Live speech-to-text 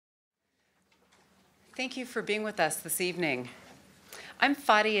Thank you for being with us this evening. I'm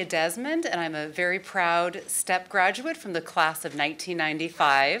Fadia Desmond, and I'm a very proud STEP graduate from the class of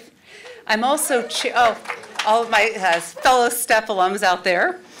 1995. I'm also, all of my fellow STEP alums out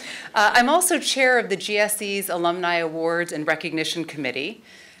there. I'm also chair of the GSE's Alumni Awards and Recognition Committee.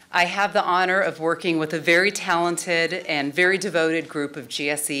 I have the honor of working with a very talented and very devoted group of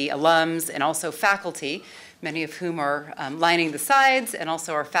GSE alums and also faculty, many of whom are lining the sides, and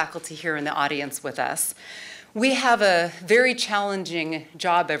also our faculty here in the audience with us. We have a very challenging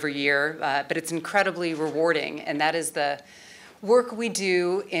job every year, but it's incredibly rewarding, and that is the work we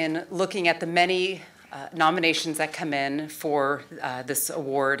do in looking at the many nominations that come in for this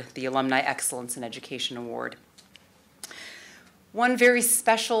award, the Alumni Excellence in Education Award. One very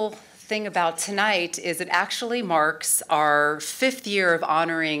special thing about tonight is it actually marks our 5th year of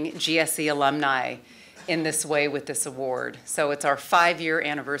honoring GSE alumni in this way with this award. So it's our 5-year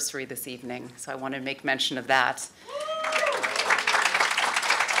anniversary this evening. So I want to make mention of that.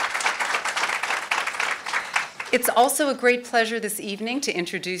 It's also a great pleasure this evening to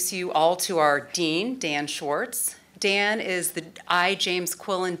introduce you all to our Dean, Dan Schwartz. Dan is the I. James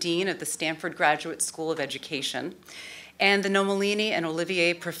Quillen Dean of the Stanford Graduate School of Education and the Nomalini and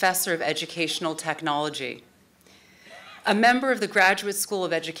Olivier Professor of Educational Technology. A member of the Graduate School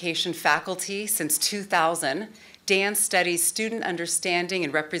of Education faculty since 2000, Dan studies student understanding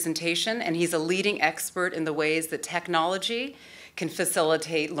and representation, and he's a leading expert in the ways that technology can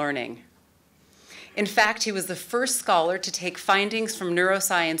facilitate learning. In fact, he was the first scholar to take findings from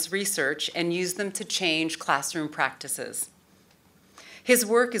neuroscience research and use them to change classroom practices. His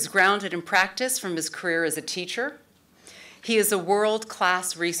work is grounded in practice from his career as a teacher. He is a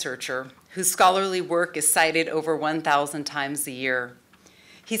world-class researcher whose scholarly work is cited over 1,000 times a year.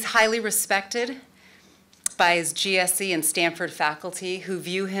 He's highly respected by his GSE and Stanford faculty who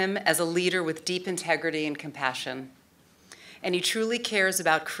view him as a leader with deep integrity and compassion. And he truly cares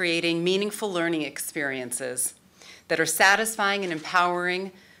about creating meaningful learning experiences that are satisfying and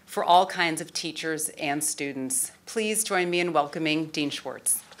empowering for all kinds of teachers and students. Please join me in welcoming Dean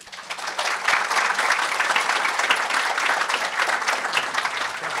Schwartz.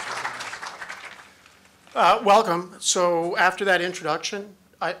 Welcome. So after that introduction,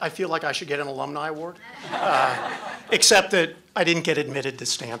 I feel like I should get an alumni award, except that I didn't get admitted to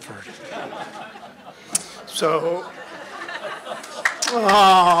Stanford. So,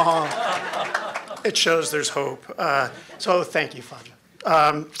 it shows there's hope. So thank you,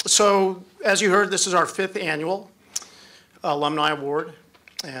 Fadia. So as you heard, this is our 5th annual alumni award.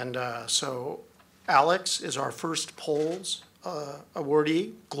 And so Alex is our first Polls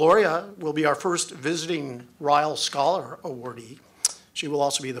awardee. Gloria will be our first visiting Ryle Scholar awardee. She will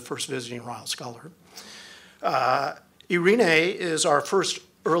also be the first visiting Ryle Scholar. Irene is our first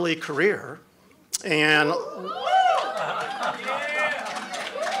early career, and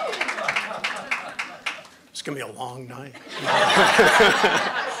it's going to be a long night,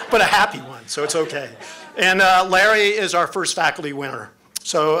 but a happy one, so it's okay. And Larry is our first faculty winner,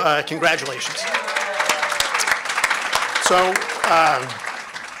 so congratulations. So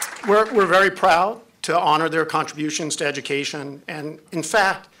we're very proud to honor their contributions to education. And in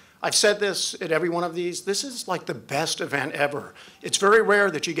fact, I've said this at every one of these, this is like the best event ever. It's very rare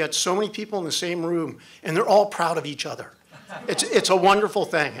that you get so many people in the same room and they're all proud of each other. It's a wonderful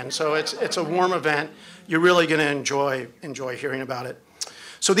thing. And so it's a warm event. You're really going to enjoy hearing about it.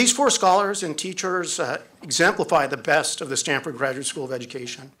 So these 4 scholars and teachers exemplify the best of the Stanford Graduate School of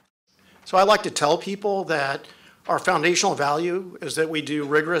Education. So I like to tell people that our foundational value is that we do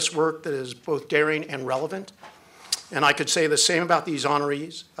rigorous work that is both daring and relevant. And I could say the same about these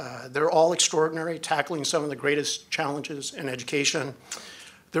honorees. They're all extraordinary, tackling some of the greatest challenges in education.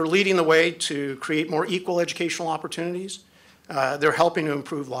 They're leading the way to create more equal educational opportunities. They're helping to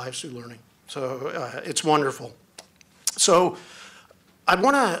improve lives through learning. So it's wonderful. So I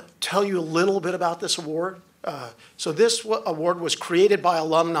want to tell you a little bit about this award. So this award was created by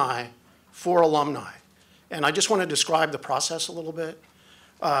alumni for alumni. And I just want to describe the process a little bit.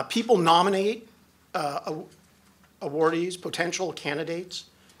 People nominate awardees, potential candidates,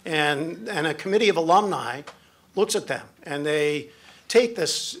 and a committee of alumni looks at them. And they take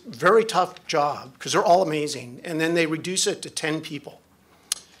this very tough job, because they're all amazing, and then they reduce it to 10 people.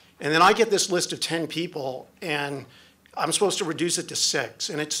 And then I get this list of 10 people, and I'm supposed to reduce it to 6.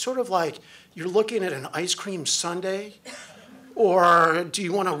 And it's sort of like you're looking at an ice cream sundae, or do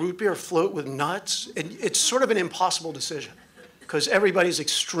you want a root beer float with nuts? It's sort of an impossible decision because everybody's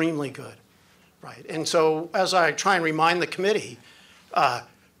extremely good, right? And so as I try and remind the committee,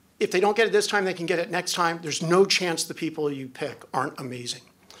 if they don't get it this time, they can get it next time. There's no chance the people you pick aren't amazing.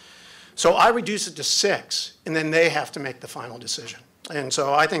 So I reduce it to 6, and then they have to make the final decision. And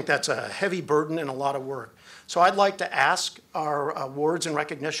so I think that's a heavy burden and a lot of work. So I'd like to ask our Awards and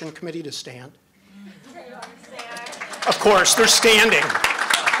Recognition Committee to stand. Of course, they're standing.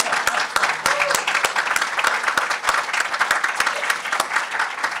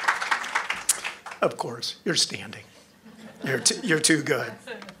 Of course, you're standing. You're too good.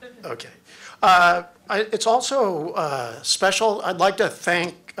 Okay. It's also special. I'd like to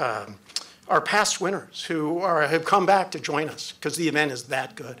thank our past winners who have come back to join us because the event is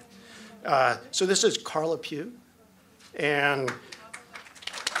that good. So this is Carla Pugh, and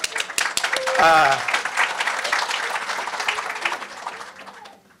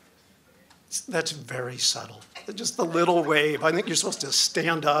that's very subtle. Just the little wave. I think you're supposed to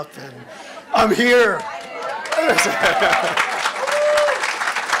stand up and I'm here.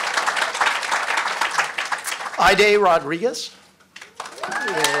 Ide Rodriguez.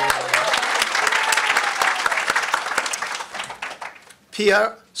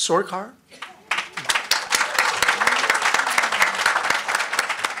 Pia Sorkar.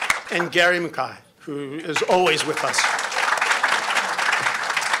 And Gary Mackay, who is always with us.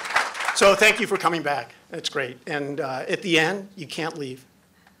 So thank you for coming back. That's great. And at the end, you can't leave,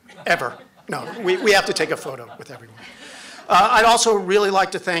 ever. No, we have to take a photo with everyone. I'd also really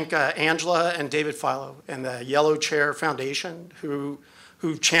like to thank Angela and David Philo and the Yellow Chair Foundation who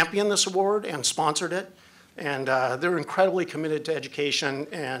championed this award and sponsored it. And they're incredibly committed to education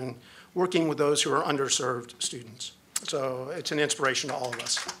and working with those who are underserved students. So it's an inspiration to all of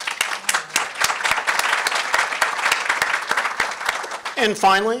us. And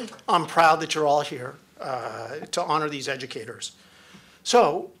finally, I'm proud that you're all here to honor these educators.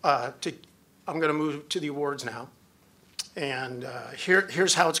 So I'm going to move to the awards now. And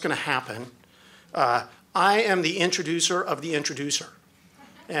here's how it's going to happen. I am the introducer of the introducer.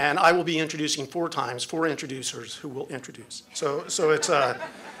 And I will be introducing 4 times, 4 introducers who will introduce. So it's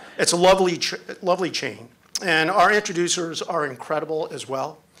a lovely chain. And our introducers are incredible as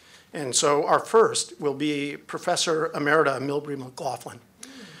well. And so our first will be Professor Emerita Milbrey Mclaughlin.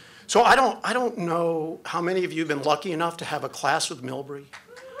 So I don't know how many of you have been lucky enough to have a class with Milbrey.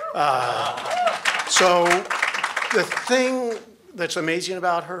 So the thing that's amazing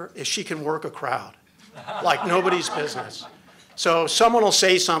about her is she can work a crowd like nobody's business. So someone will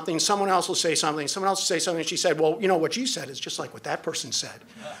say something, someone else will say something, someone else will say something, and she said, well, you know, what you said is just like what that person said,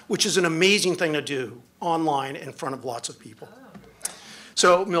 which is an amazing thing to do online in front of lots of people.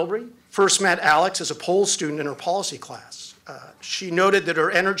 So Milbrey first met Alex as a Pole student in her policy class. She noted that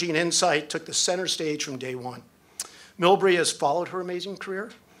her energy and insight took the center stage from day one. Milbrey has followed her amazing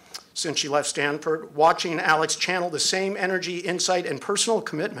career since she left Stanford, watching Alex channel the same energy, insight, and personal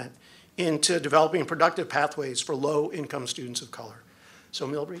commitment into developing productive pathways for low-income students of color. So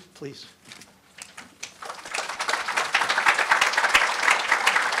Milbrey, please.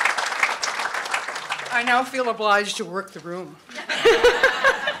 I now feel obliged to work the room.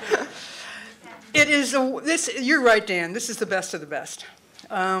 It is, you're right, Dan, this is the best of the best.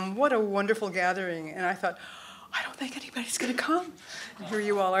 What a wonderful gathering. And I thought, I don't think anybody's going to come. And here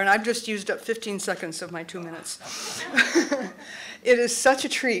you all are. And I've just used up 15 seconds of my 2 minutes. It is such a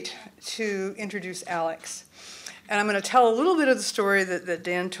treat to introduce Alex. And I'm going to tell a little bit of the story that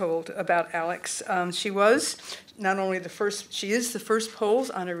Dan told about Alex. She was not only the first, she is the first Poles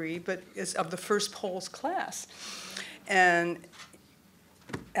honoree, but is of the first Poles class. And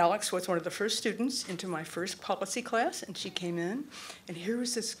Alex was one of the first students into my first policy class, and she came in, and here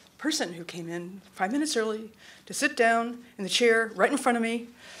was this person who came in 5 minutes early to sit down in the chair right in front of me,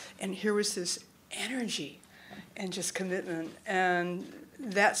 and here was this energy and just commitment, and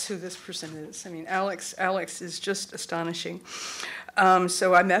that's who this person is. I mean, Alex is just astonishing.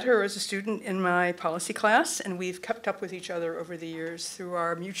 So I met her as a student in my policy class, and we've kept up with each other over the years through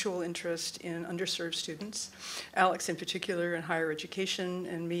our mutual interest in underserved students, Alex in particular in higher education,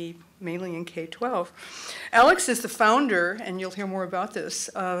 and me mainly in K-12. Alex is the founder, and you'll hear more about this,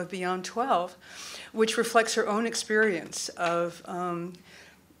 of Beyond 12, which reflects her own experience of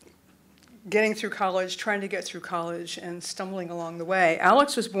getting through college, trying to get through college, and stumbling along the way.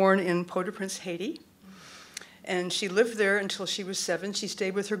 Alex was born in Port-au-Prince, Haiti, and she lived there until she was 7. She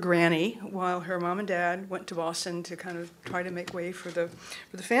stayed with her granny while her mom and dad went to Boston to kind of try to make way for the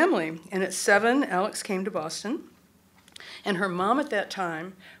family. And at 7, Alex came to Boston, and her mom at that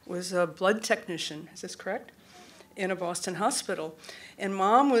time was a blood technician, is this correct? In a Boston hospital. And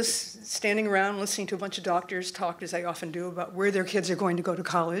Mom was standing around listening to a bunch of doctors talk, as they often do, about where their kids are going to go to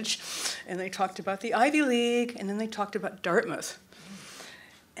college. And they talked about the Ivy League, and then they talked about Dartmouth.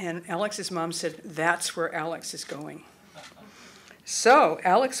 And Alex's mom said, that's where Alex is going. So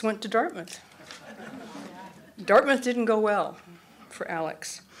Alex went to Dartmouth. Dartmouth didn't go well for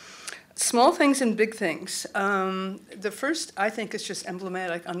Alex. Small things and big things. The first, I think, is just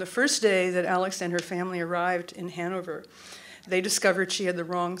emblematic. On the first day that Alex and her family arrived in Hanover, they discovered she had the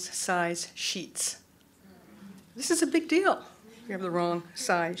wrong size sheets. This is a big deal. You have the wrong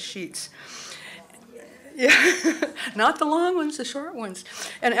size sheets. Yeah, not the long ones, the short ones.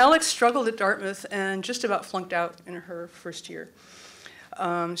 And Alex struggled at Dartmouth and just about flunked out in her first year.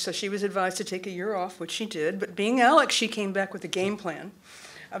 So she was advised to take a year off, which she did. But being Alex, she came back with a game plan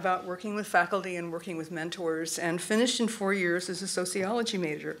about working with faculty and working with mentors, and finished in 4 years as a sociology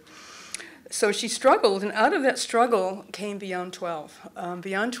major. So she struggled, and out of that struggle came Beyond 12.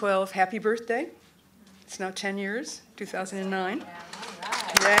 Beyond 12, happy birthday. It's now 10 years, 2009.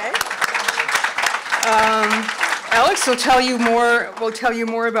 Yay. Alex will tell you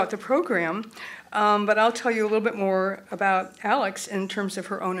more about the program, but I'll tell you a little bit more about Alex in terms of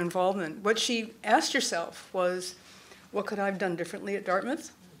her own involvement. What she asked herself was, what could I have done differently at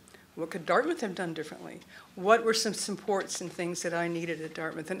Dartmouth? What could Dartmouth have done differently? What were some supports and things that I needed at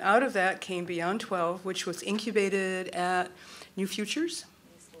Dartmouth? And out of that came Beyond 12, which was incubated at New Futures.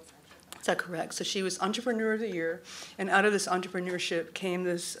 Is that correct? So she was Entrepreneur of the Year, and out of this entrepreneurship came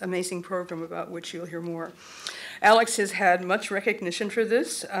this amazing program about which you'll hear more. Alex has had much recognition for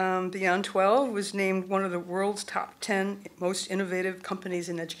this. Beyond 12 was named one of the world's top 10 most innovative companies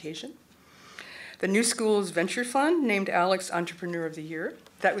in education. The New Schools Venture Fund named Alex Entrepreneur of the Year.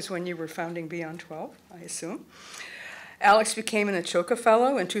 That was when you were founding Beyond 12, I assume. Alex became an Ashoka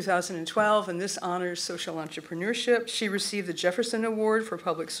Fellow in 2012, and this honors social entrepreneurship. She received the Jefferson Award for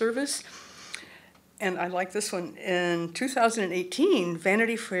Public Service. And I like this one. In 2018,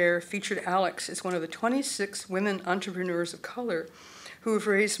 Vanity Fair featured Alex as one of the 26 women entrepreneurs of color who have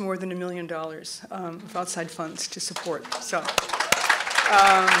raised more than $1 million of outside funds to support. So.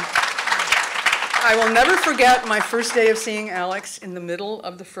 I will never forget my first day of seeing Alex in the middle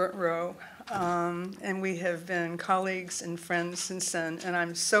of the front row, and we have been colleagues and friends since then, and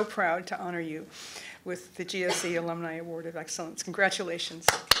I'm so proud to honor you with the GSE Alumni Award of Excellence. Congratulations.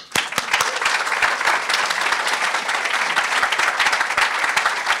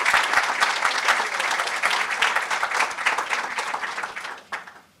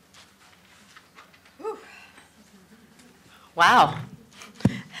 Wow.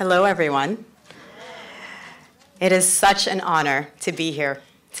 Hello, everyone. It is such an honor to be here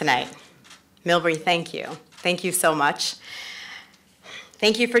tonight. Milbrey, thank you. Thank you so much.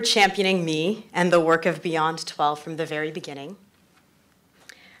 Thank you for championing me and the work of Beyond 12 from the very beginning.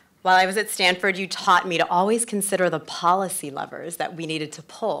 While I was at Stanford, you taught me to always consider the policy levers that we needed to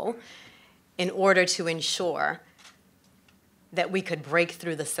pull in order to ensure that we could break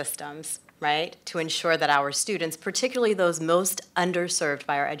through the systems, right? To ensure that our students, particularly those most underserved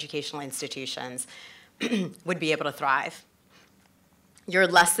by our educational institutions, would be able to thrive. Your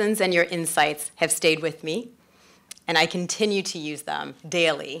lessons and your insights have stayed with me, and I continue to use them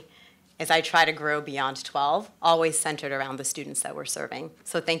daily as I try to grow Beyond 12, always centered around the students that we're serving.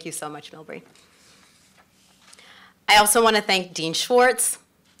 So thank you so much, Milbrey. I also want to thank Dean Schwartz,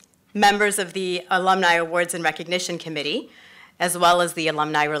 members of the Alumni Awards and Recognition Committee, as well as the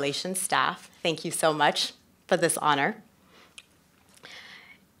Alumni Relations staff. Thank you so much for this honor.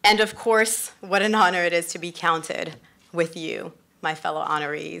 And of course, what an honor it is to be counted with you, my fellow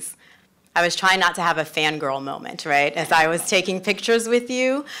honorees. I was trying not to have a fangirl moment, right, as I was taking pictures with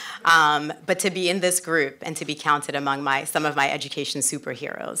you, but to be in this group and to be counted among some of my education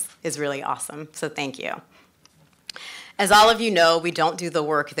superheroes is really awesome, so thank you. As all of you know, we don't do the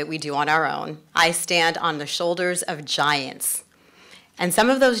work that we do on our own. I stand on the shoulders of giants, and some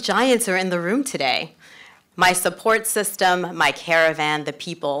of those giants are in the room today. My support system, my caravan, the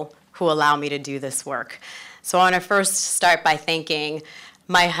people who allow me to do this work. So I want to first start by thanking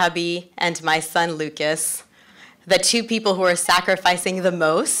my hubby and my son, Lucas, the two people who are sacrificing the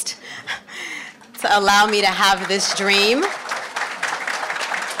most to allow me to have this dream.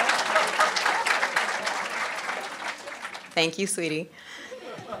 Thank you, sweetie.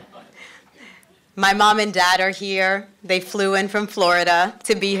 My mom and dad are here. They flew in from Florida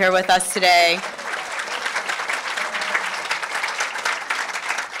to be here with us today.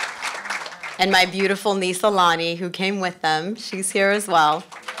 And my beautiful niece, Alani, who came with them. She's here as well.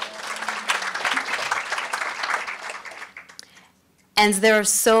 And there are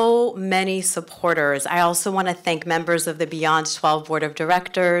so many supporters. I also want to thank members of the Beyond 12 Board of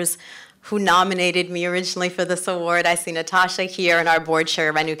Directors who nominated me originally for this award. I see Natasha here, and our board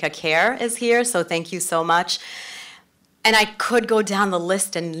chair, Renuka Kher, is here, so thank you so much. And I could go down the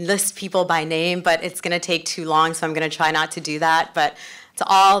list and list people by name, but it's going to take too long, so I'm going to try not to do that. But to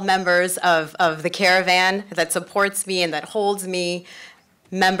all members of the caravan that supports me and that holds me,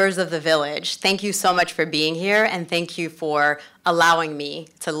 members of the village, thank you so much for being here, and thank you for allowing me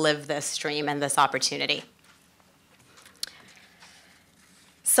to live this dream and this opportunity.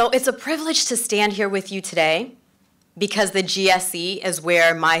 So it's a privilege to stand here with you today because the GSE is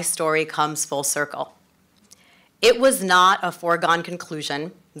where my story comes full circle. It was not a foregone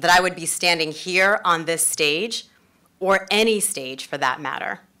conclusion that I would be standing here on this stage, or any stage for that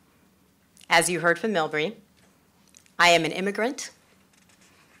matter. As you heard from Milbrey, I am an immigrant.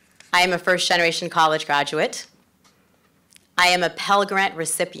 I am a first-generation college graduate. I am a Pell Grant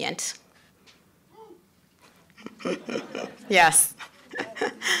recipient. Yes.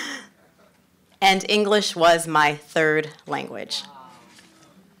 And English was my third language.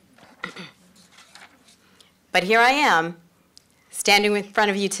 But here I am, standing in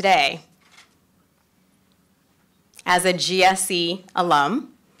front of you today as a GSE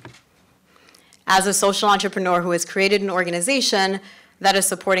alum, as a social entrepreneur who has created an organization that is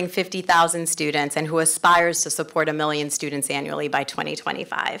supporting 50,000 students and who aspires to support 1 million students annually by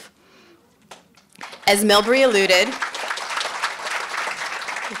 2025. As Milbrey alluded,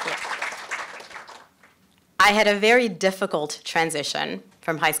 I had a very difficult transition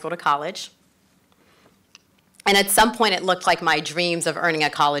from high school to college. And at some point, it looked like my dreams of earning a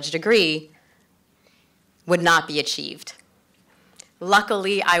college degree would not be achieved.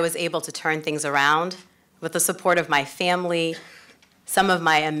 Luckily, I was able to turn things around with the support of my family, some of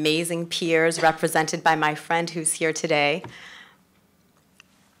my amazing peers, represented by my friend who's here today,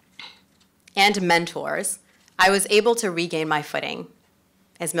 and mentors. I was able to regain my footing.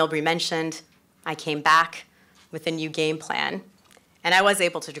 As Milbrey mentioned, I came back with a new game plan, and I was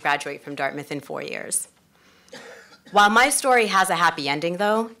able to graduate from Dartmouth in 4 years. While my story has a happy ending,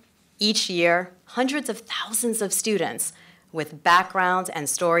 though, each year, hundreds of thousands of students with backgrounds and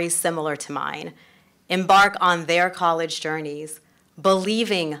stories similar to mine embark on their college journeys,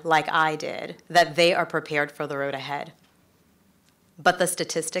 believing, like I did, that they are prepared for the road ahead. But the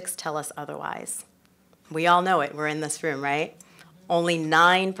statistics tell us otherwise. We all know it. We're in this room, right? Only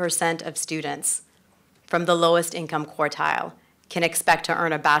 9% of students from the lowest income quartile can expect to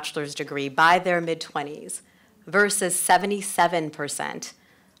earn a bachelor's degree by their mid-20s, versus 77%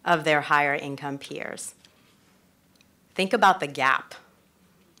 of their higher income peers. Think about the gap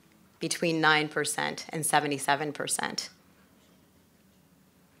between 9% and 77%.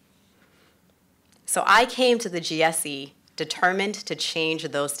 So I came to the GSE determined to change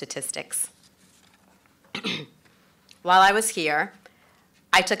those statistics. While I was here,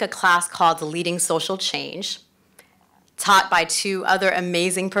 I took a class called Leading Social Change, taught by 2 other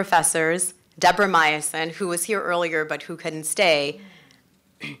amazing professors, Deborah Meyerson, who was here earlier but who couldn't stay,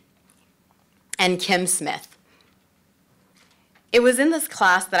 and Kim Smith. It was in this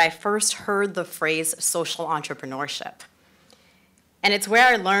class that I first heard the phrase social entrepreneurship. And it's where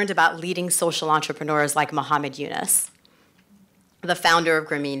I learned about leading social entrepreneurs like Muhammad Yunus, the founder of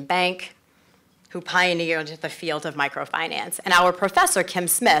Grameen Bank, who pioneered the field of microfinance. And our professor, Kim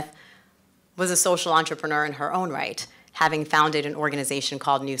Smith, was a social entrepreneur in her own right, having founded an organization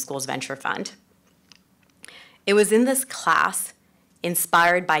called New Schools Venture Fund. It was in this class,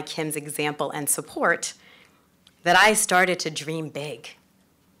 inspired by Kim's example and support, that I started to dream big.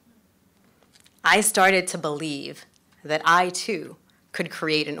 I started to believe that I, too, could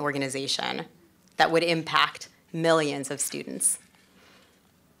create an organization that would impact millions of students.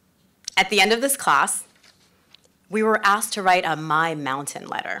 At the end of this class, we were asked to write a My Mountain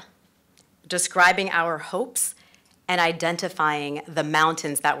letter, describing our hopes and identifying the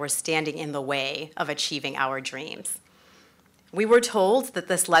mountains that were standing in the way of achieving our dreams. We were told that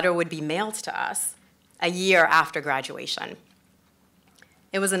this letter would be mailed to us a year after graduation.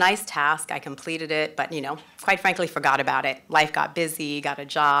 It was a nice task. I completed it, but, quite frankly, forgot about it. Life got busy, got a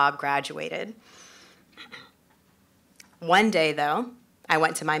job, graduated. One day, though, I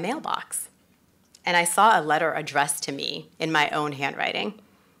went to my mailbox, and I saw a letter addressed to me in my own handwriting.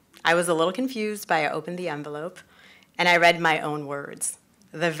 I was a little confused, but I opened the envelope, and I read my own words,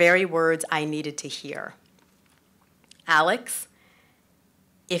 the very words I needed to hear. Alex,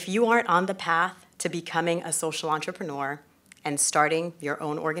 if you aren't on the path to becoming a social entrepreneur and starting your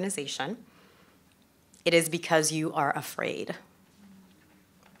own organization, it is because you are afraid.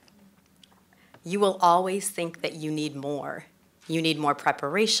 You will always think that you need more. You need more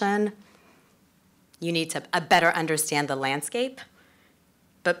preparation. You need to better understand the landscape.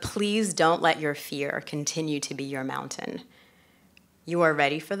 But please don't let your fear continue to be your mountain. You are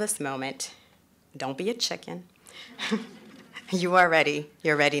ready for this moment. Don't be a chicken. You are ready.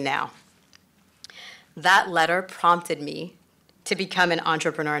 You're ready now. That letter prompted me to become an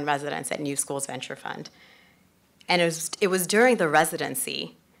entrepreneur in residence at New Schools Venture Fund. And it was during the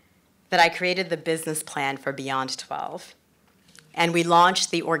residency that I created the business plan for Beyond 12. And we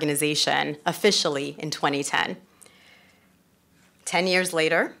launched the organization officially in 2010. 10 years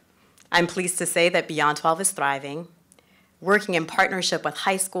later, I'm pleased to say that Beyond 12 is thriving, working in partnership with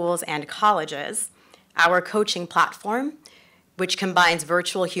high schools and colleges. Our coaching platform, which combines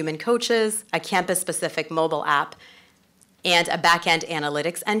virtual human coaches, a campus-specific mobile app, and a back-end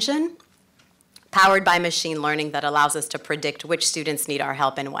analytics engine, powered by machine learning that allows us to predict which students need our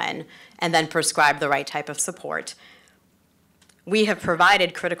help and when, and then prescribe the right type of support. We have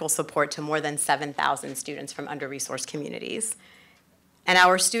provided critical support to more than 7,000 students from under-resourced communities. And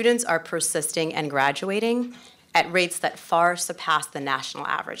our students are persisting and graduating at rates that far surpass the national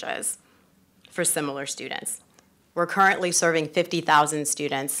averages for similar students. We're currently serving 50,000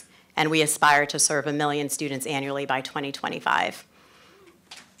 students, and we aspire to serve 1 million students annually by 2025.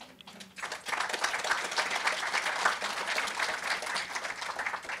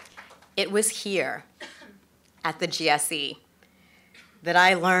 It was here at the GSE that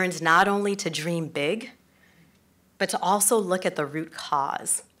I learned not only to dream big, but to also look at the root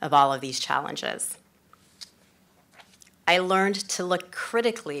cause of all of these challenges. I learned to look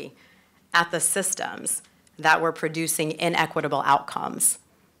critically at the systems that were producing inequitable outcomes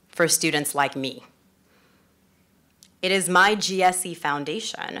for students like me. It is my GSE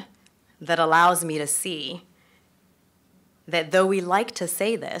foundation that allows me to see that though we like to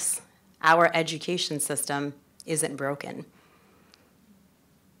say this, our education system isn't broken.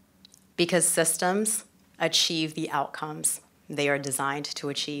 Because systems achieve the outcomes they are designed to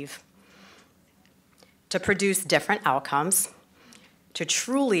achieve. To produce different outcomes, to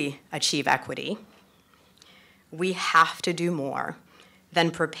truly achieve equity, we have to do more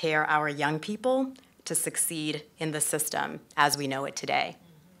than prepare our young people to succeed in the system as we know it today.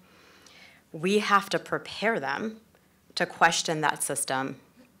 We have to prepare them to question that system,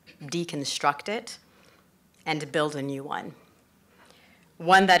 deconstruct it, and build a new one.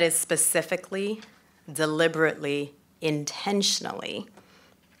 One that is specifically, deliberately, intentionally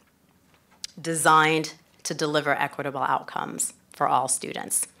designed to deliver equitable outcomes for all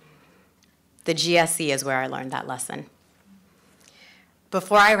students. The GSE is where I learned that lesson.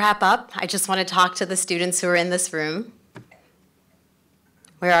 Before I wrap up, I just want to talk to the students who are in this room.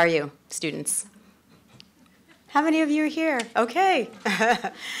 Where are you, students? How many of you are here? Okay.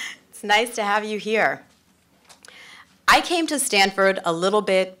 It's nice to have you here. I came to Stanford a little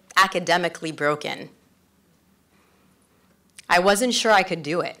bit academically broken. I wasn't sure I could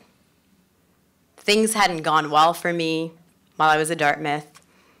do it. Things hadn't gone well for me while I was at Dartmouth.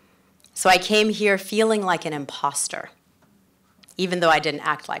 So I came here feeling like an imposter, even though I didn't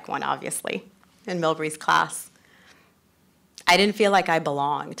act like one, obviously, in Milbrey's class. I didn't feel like I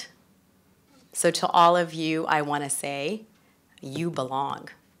belonged. So to all of you, I want to say, you belong.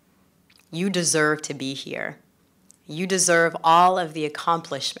 You deserve to be here. You deserve all of the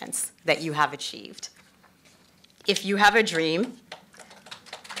accomplishments that you have achieved. If you have a dream,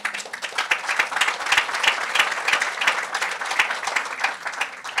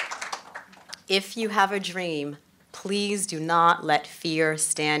 please do not let fear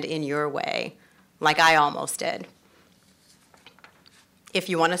stand in your way, like I almost did. If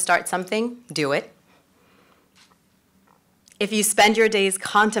you want to start something, do it. If you spend your days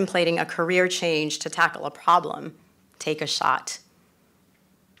contemplating a career change to tackle a problem, take a shot.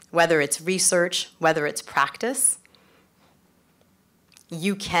 Whether it's research, whether it's practice,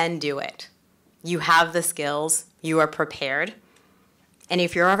 you can do it. You have the skills, you are prepared. And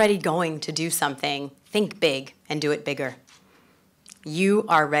if you're already going to do something, think big and do it bigger. You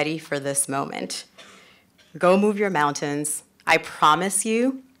are ready for this moment. Go move your mountains. I promise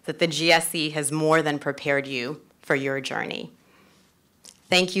you that the GSE has more than prepared you for your journey.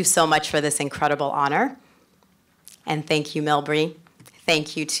 Thank you so much for this incredible honor. And thank you, Milbrey.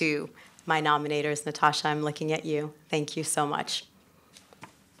 Thank you to my nominators. Natasha, I'm looking at you. Thank you so much.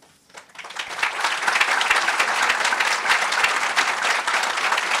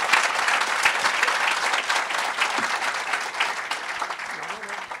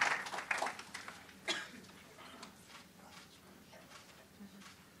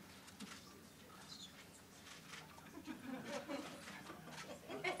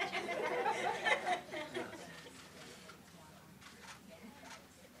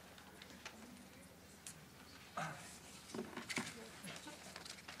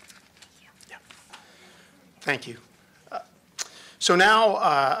 Thank you. So now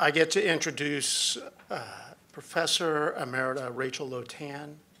I get to introduce Professor Emerita Rachel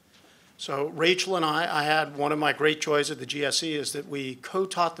Lotan. So Rachel and I had one of my great joys at the GSE is that we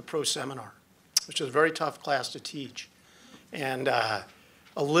co-taught the pro seminar, which is a very tough class to teach. And a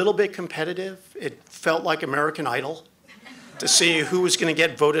little bit competitive. It felt like American Idol to see who was going to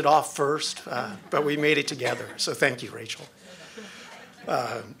get voted off first, but we made it together. So thank you, Rachel.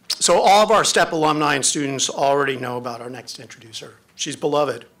 So all of our STEP alumni and students already know about our next introducer. She's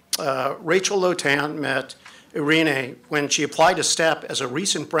beloved. Rachel Lotan met Irene when she applied to STEP as a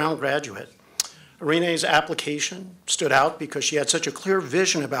recent Brown graduate. Irene's application stood out because she had such a clear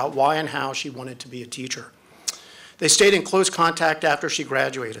vision about why and how she wanted to be a teacher. They stayed in close contact after she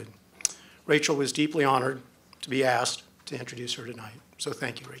graduated. Rachel was deeply honored to be asked to introduce her tonight. So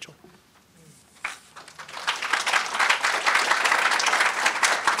thank you, Rachel.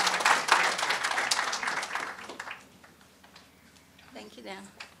 Thank you, Dan.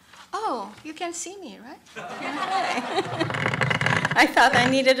 Oh, you can see me, right? I thought I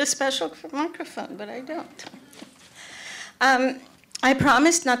needed a special microphone, but I don't. I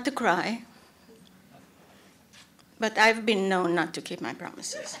promised not to cry, but I've been known not to keep my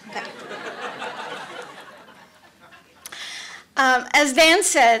promises. Okay. As Dan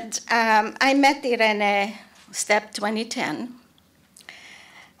said, I met Irene STEP 2010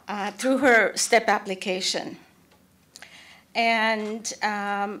 through her STEP application. And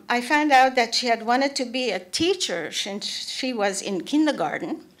I found out that she had wanted to be a teacher since she was in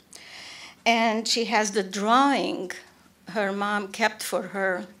kindergarten. And she has the drawing her mom kept for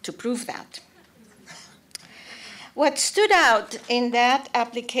her to prove that. What stood out in that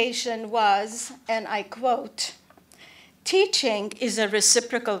application was, and I quote, "Teaching is a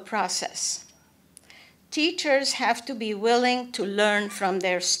reciprocal process. Teachers have to be willing to learn from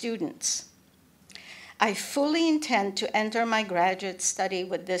their students. I fully intend to enter my graduate study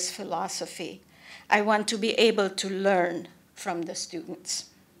with this philosophy. I want to be able to learn from the students."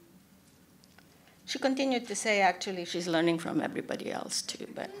 She continued to say, actually, she's learning from everybody else too,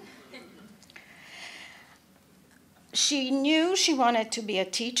 but. She knew she wanted to be a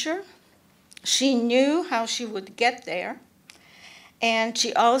teacher. She knew how she would get there. And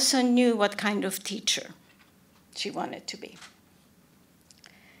she also knew what kind of teacher she wanted to be.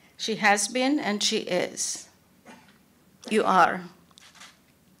 She has been and she is. You are.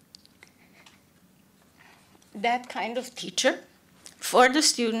 That kind of teacher for the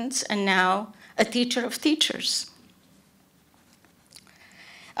students and now a teacher of teachers.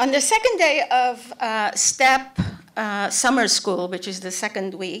 On the second day of STEP summer school, which is the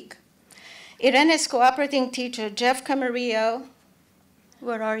second week, Irene's cooperating teacher, Jeff Camarillo,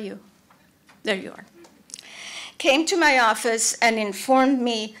 where are you? There you are, came to my office and informed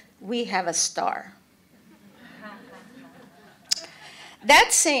me we have a star.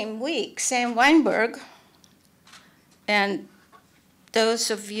 That same week, Sam Weinberg, and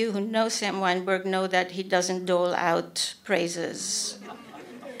those of you who know Sam Weinberg know that he doesn't dole out praises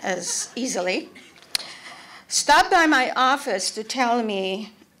as easily, stopped by my office to tell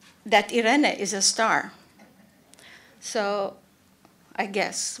me that Irene is a star. So I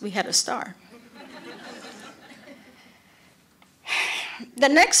guess we had a star. The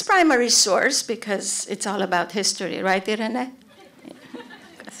next primary source, because it's all about history, right, Irene?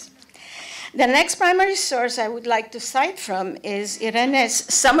 The next primary source I would like to cite from is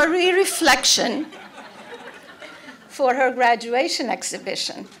Irene's summary reflection for her graduation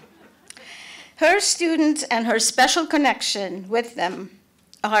exhibition. Her students and her special connection with them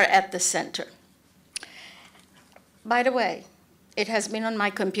are at the center. By the way, it has been on my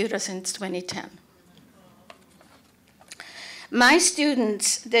computer since 2010. My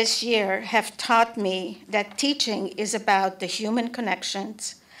students this year have taught me that teaching is about the human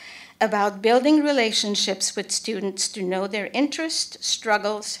connections, about building relationships with students to know their interests,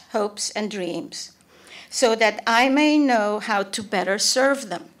 struggles, hopes, and dreams, so that I may know how to better serve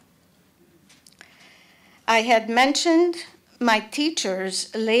them. I had mentioned my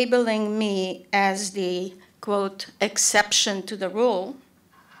teachers labeling me as the, quote, exception to the rule,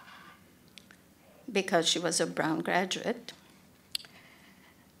 because she was a Brown graduate.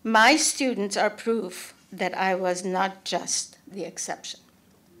 My students are proof that I was not just the exception.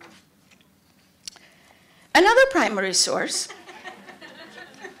 Another primary source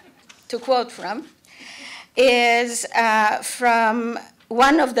to quote from is from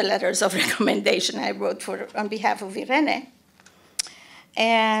one of the letters of recommendation I wrote on behalf of Irene.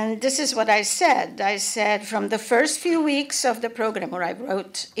 And this is what I said. I said, from the first few weeks of the program where I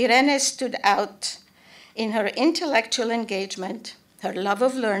wrote, Irene stood out in her intellectual engagement, her love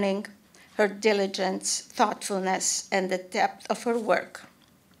of learning, her diligence, thoughtfulness, and the depth of her work.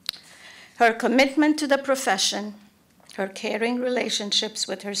 her commitment to the profession, her caring relationships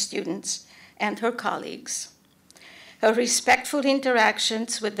with her students and her colleagues, her respectful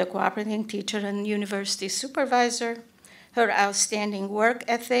interactions with the cooperating teacher and university supervisor, her outstanding work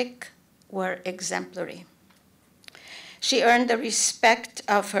ethic were exemplary. She earned the respect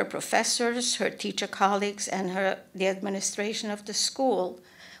of her professors, her teacher colleagues, and the administration of the school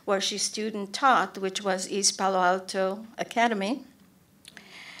where she student taught, which was East Palo Alto Academy,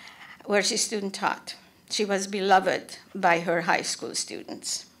 where she student taught. She was beloved by her high school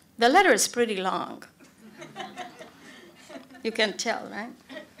students. The letter is pretty long. You can tell, right?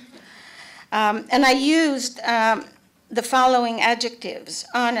 And I used the following adjectives: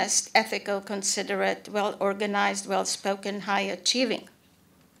 honest, ethical, considerate, well-organized, well-spoken, high-achieving.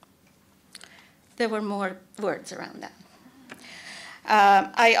 There were more words around that.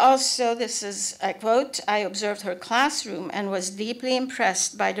 I also, this is, I quote, I observed her classroom and was deeply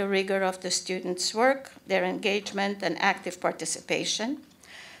impressed by the rigor of the students' work, their engagement and active participation.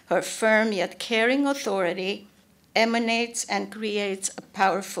 Her firm yet caring authority emanates and creates a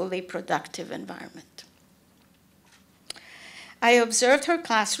powerfully productive environment. I observed her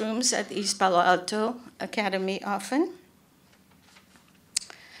classrooms at East Palo Alto Academy often.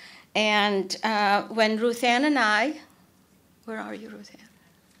 And when Ruth Ann and I, where are you, Ruth Ann?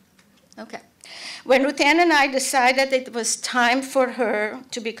 Okay. When Ruth Ann and I decided it was time for her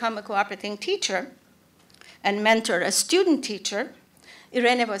to become a cooperating teacher and mentor a student teacher,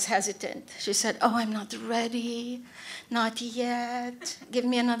 Irene was hesitant. She said, oh, I'm not ready, not yet, give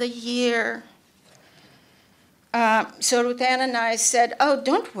me another year. So Ruth Ann and I said, oh,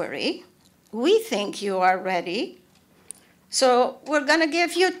 don't worry, we think you are ready, so we're gonna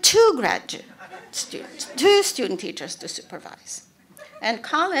give you 2 graduate students, 2 student teachers to supervise. And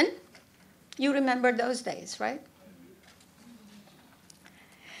Colin, you remember those days, right?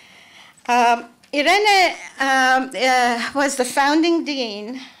 Irene was the founding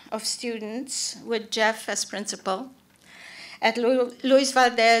dean of students with Jeff as principal at Luis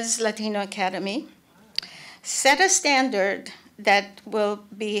Valdez Latino Academy, set a standard that will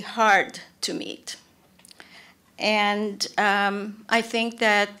be hard to meet. And I think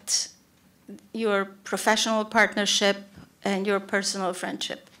that your professional partnership and your personal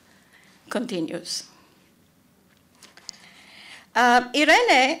friendship continues.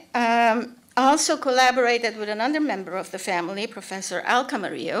 Irene also collaborated with another member of the family, Professor Al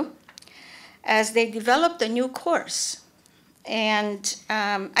Camarillo, as they developed a new course. And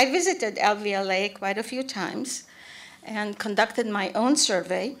I visited LVLA quite a few times and conducted my own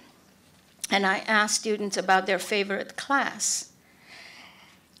survey. And I asked students about their favorite class.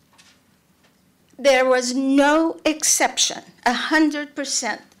 There was no exception,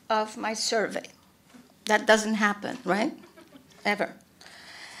 100% of my survey. That doesn't happen, right? Ever.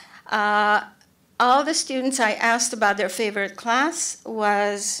 All the students I asked about their favorite class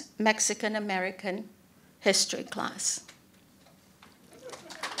was Mexican American history class.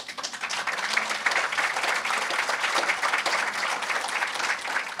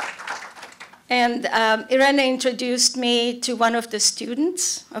 And Irene introduced me to one of her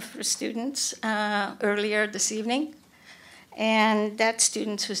students earlier this evening. And that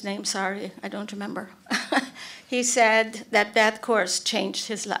student, whose name, sorry, I don't remember, he said that that course changed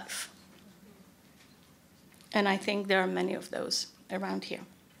his life. And I think there are many of those around here.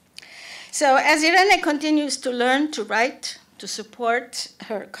 So as Irene continues to learn to write, to support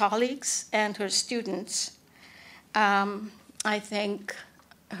her colleagues and her students, I think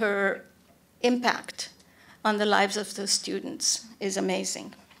her impact on the lives of those students is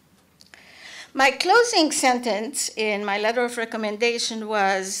amazing. My closing sentence in my letter of recommendation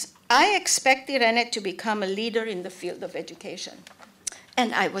was, I expect Irene to become a leader in the field of education.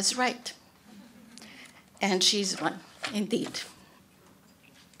 And I was right. And she's one, indeed.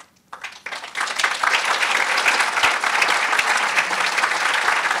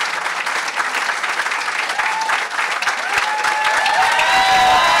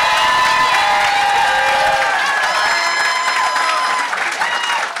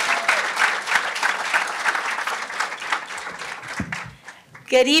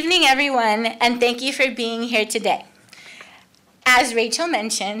 Good evening, everyone, and thank you for being here today. As Rachel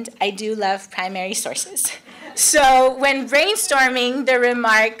mentioned, I do love primary sources. So when brainstorming the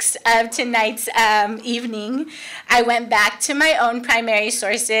remarks of tonight's evening, I went back to my own primary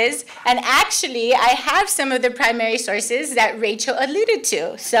sources, and actually I have some of the primary sources that Rachel alluded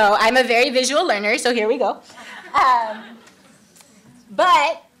to. So I'm a very visual learner, so here we go.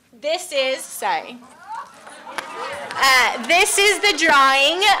 But this is, this is the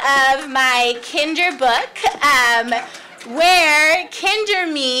drawing of my kinder book, where kinder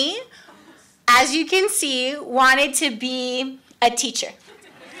me as you can see, wanted to be a teacher,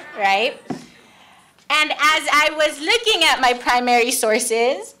 right? And as I was looking at my primary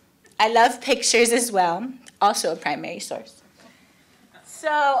sources, I love pictures as well, also a primary source.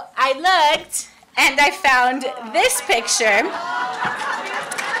 So I looked and I found this picture.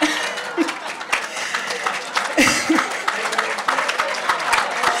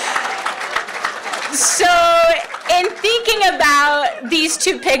 So in thinking about these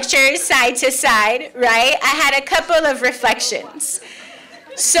two pictures side to side, right, I had a couple of reflections.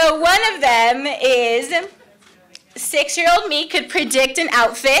 So one of them is 6-year-old me could predict an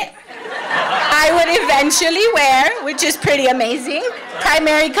outfit I would eventually wear, which is pretty amazing,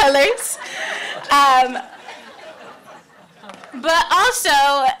 primary colors. But also,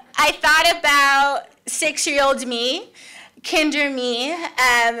 I thought about 6-year-old me, kinder me,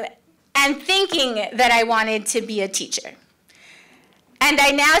 and thinking that I wanted to be a teacher. And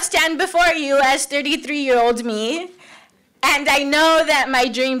I now stand before you as 33-year-old me, and I know that my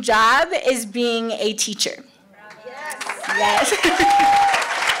dream job is being a teacher. Yes.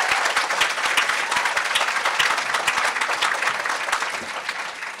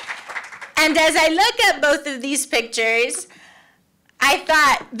 And as I look at both of these pictures, I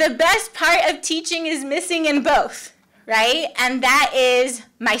thought the best part of teaching is missing in both, right? And that is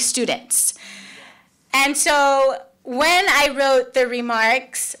my students. And so when I wrote the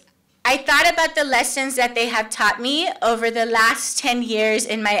remarks, I thought about the lessons that they have taught me over the last 10 years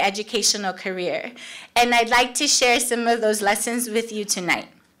in my educational career. And I'd like to share some of those lessons with you tonight.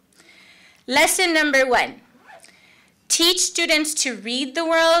 Lesson number 1, teach students to read the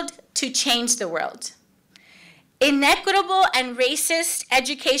world, to change the world. Inequitable and racist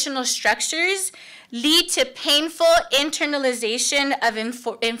educational structures lead to painful internalization of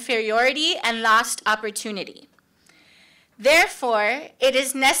inferiority and lost opportunity. Therefore, it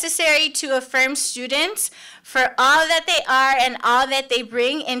is necessary to affirm students for all that they are and all that they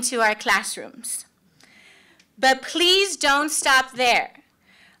bring into our classrooms. But please don't stop there.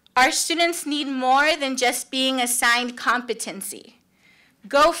 Our students need more than just being assigned competency.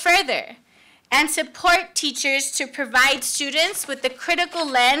 Go further and support teachers to provide students with the critical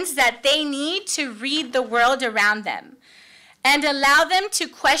lens that they need to read the world around them, and allow them to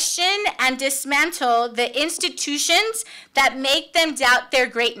question and dismantle the institutions that make them doubt their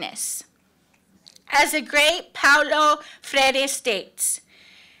greatness. As the great Paulo Freire states,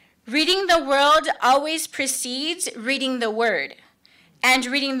 reading the world always precedes reading the word, and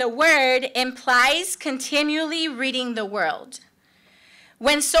reading the word implies continually reading the world.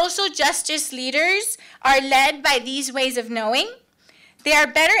 When social justice leaders are led by these ways of knowing, they are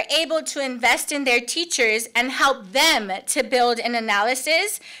better able to invest in their teachers and help them to build an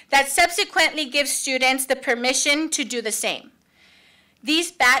analysis that subsequently gives students the permission to do the same.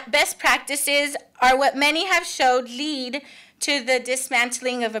 These best practices are what many have showed lead to the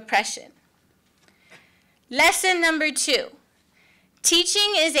dismantling of oppression. Lesson number 2,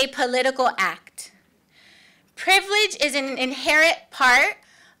 teaching is a political act. Privilege is an inherent part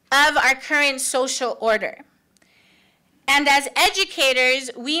of our current social order. And as educators,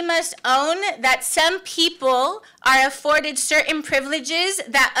 we must own that some people are afforded certain privileges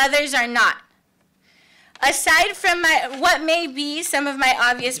that others are not. Aside from what may be some of my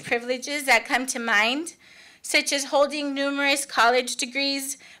obvious privileges that come to mind, such as holding numerous college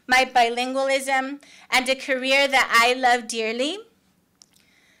degrees, my bilingualism, and a career that I love dearly,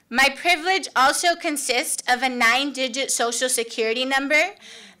 my privilege also consists of a 9-digit social security number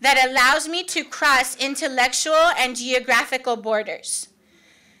that allows me to cross intellectual and geographical borders.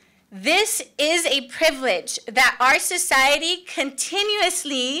 This is a privilege that our society continues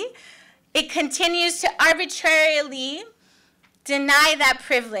to arbitrarily deny that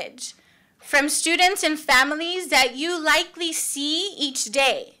privilege from students and families that you likely see each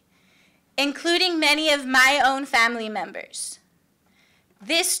day, including many of my own family members.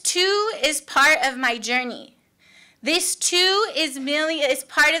 This too is part of my journey. This too is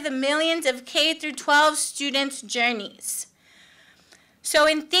part of the millions of K-12 students' journeys. So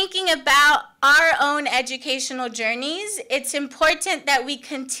in thinking about our own educational journeys, it's important that we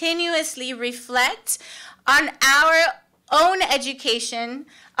continuously reflect on our own education,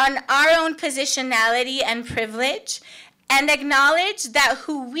 on our own positionality and privilege, and acknowledge that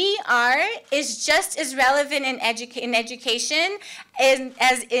who we are is just as relevant in education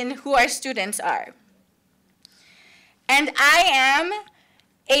as in who our students are. And I am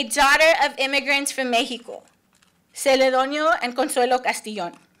a daughter of immigrants from Mexico, Celedonio and Consuelo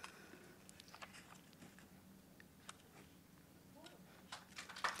Castillon.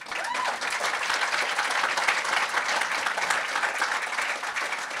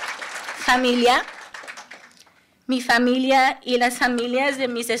 familia y las familias de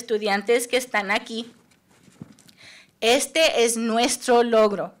mis estudiantes que están aquí. Este es nuestro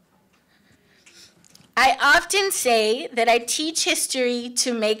logro. I often say that I teach history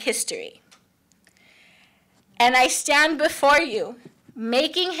to make history. And I stand before you,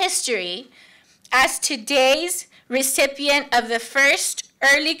 making history as today's recipient of the first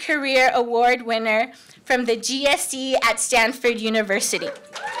Early Career Award winner from the GSE at Stanford University.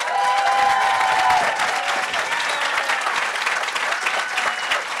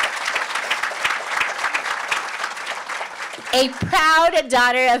 A proud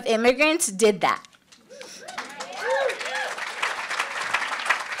daughter of immigrants did that.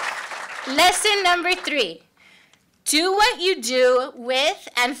 Lesson number 3, do what you do with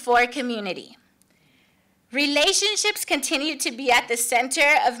and for community. Relationships continue to be at the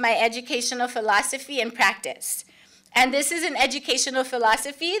center of my educational philosophy and practice. And this is an educational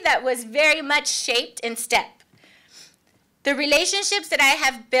philosophy that was very much shaped in STEP. The relationships that I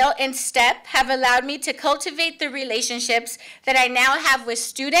have built in STEP have allowed me to cultivate the relationships that I now have with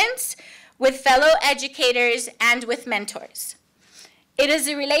students, with fellow educators, and with mentors. It is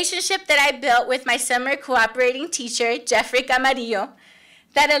a relationship that I built with my summer cooperating teacher, Jeffrey Camarillo,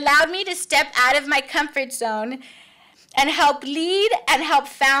 that allowed me to step out of my comfort zone and help lead and help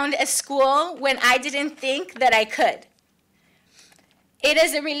found a school when I didn't think that I could. It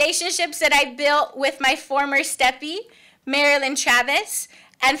is a relationship that I built with my former Steppy, Marilyn Travis,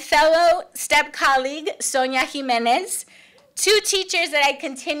 and fellow STEP colleague, Sonia Jimenez, 2 teachers that I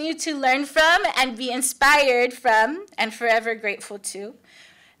continue to learn from and be inspired from, and forever grateful to,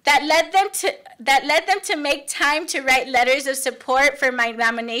 that led them to make time to write letters of support for my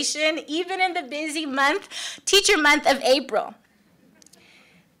nomination, even in the busy teacher month of April.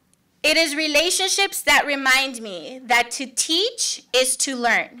 It is relationships that remind me that to teach is to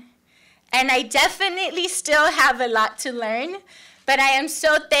learn. And I definitely still have a lot to learn, but I am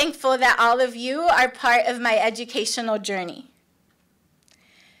so thankful that all of you are part of my educational journey.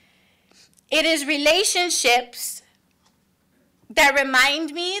 It is relationships that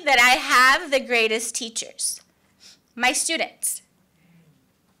remind me that I have the greatest teachers, my students.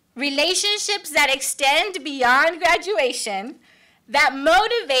 Relationships that extend beyond graduation, that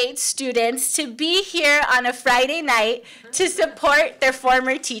motivate students to be here on a Friday night to support their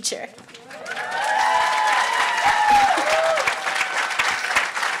former teacher.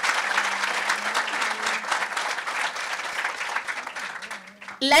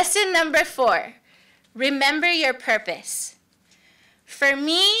 Lesson number 4, remember your purpose. For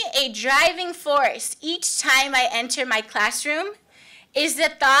me, a driving force each time I enter my classroom is the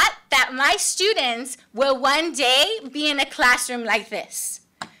thought that my students will one day be in a classroom like this.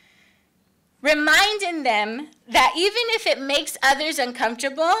 Reminding them that even if it makes others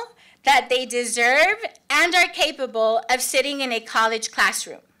uncomfortable, that they deserve and are capable of sitting in a college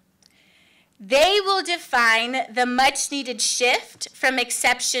classroom. They will define the much-needed shift from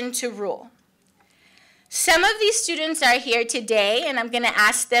exception to rule. Some of these students are here today, and I'm going to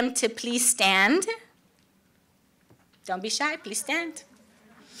ask them to please stand. Don't be shy, please stand.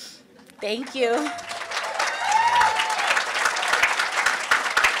 Thank you.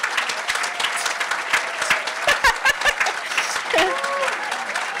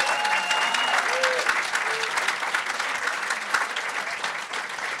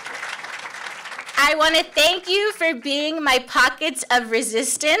 I want to thank you for being my pockets of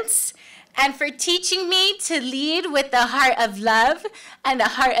resistance and for teaching me to lead with a heart of love and a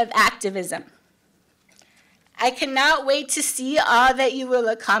heart of activism. I cannot wait to see all that you will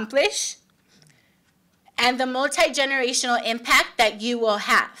accomplish and the multi-generational impact that you will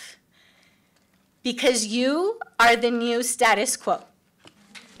have, because you are the new status quo.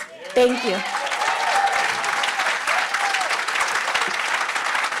 Thank you.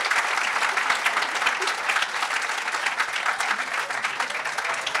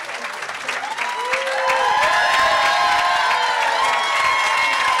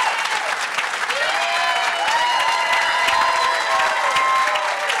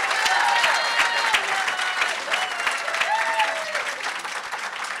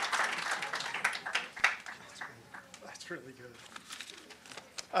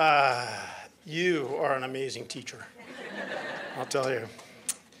 You are an amazing teacher, I'll tell you.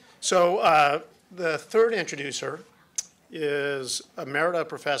 So the third introducer is Emerita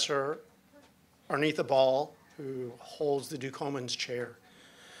Professor Arnetha Ball, who holds the Ducommun's chair.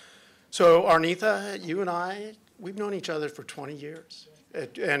 So Arnetha, you and I, we've known each other for 20 years,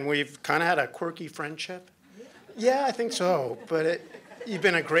 and we've kind of had a quirky friendship. Yeah, I think so, but you've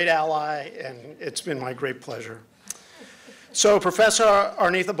been a great ally, and it's been my great pleasure. So Professor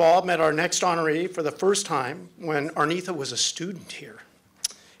Arnetha Ball met our next honoree for the first time when Arnetha was a student here,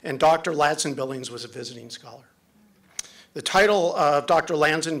 and Dr. Ladson-Billings was a visiting scholar. The title of Dr.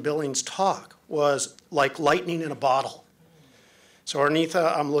 Ladson-Billings' talk was Like Lightning in a Bottle. So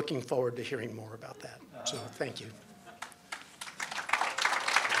Arnetha, I'm looking forward to hearing more about that. So thank you.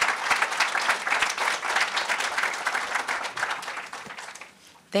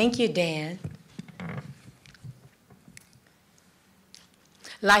 Thank you, Dan.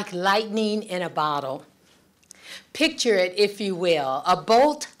 Like lightning in a bottle. Picture it, if you will, a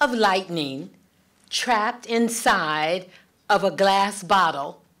bolt of lightning trapped inside of a glass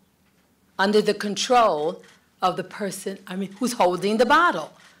bottle under the control of the person, who's holding the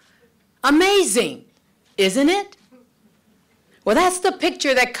bottle. Amazing, isn't it? Well, that's the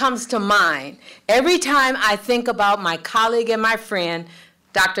picture that comes to mind every time I think about my colleague and my friend,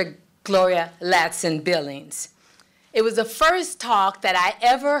 Dr. Gloria Ladson-Billings. It was the first talk that I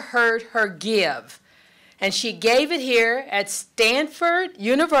ever heard her give, and she gave it here at Stanford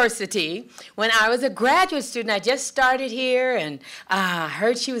University when I was a graduate student. I just started here, and I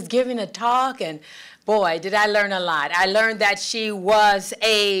heard she was giving a talk, and boy, did I learn a lot. I learned that she was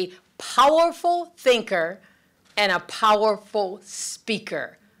a powerful thinker and a powerful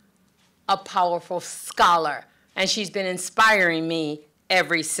speaker, a powerful scholar, and she's been inspiring me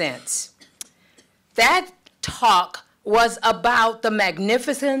ever since. That talk was about the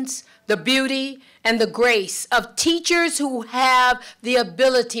magnificence, the beauty, and the grace of teachers who have the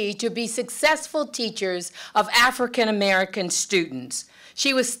ability to be successful teachers of African American students.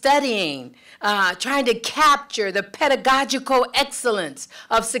 She was studying, trying to capture the pedagogical excellence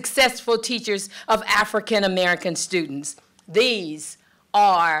of successful teachers of African American students. These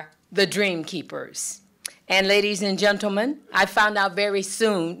are the dream keepers. And ladies and gentlemen, I found out very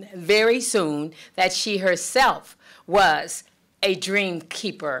soon, that she herself was a dream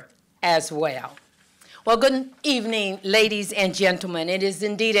keeper as well. Well, good evening, ladies and gentlemen. It is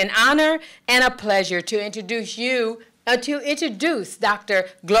indeed an honor and a pleasure to introduce Dr.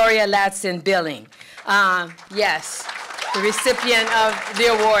 Gloria Ladson-Billings. Yes, the recipient of the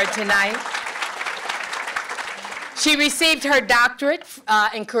award tonight. She received her doctorate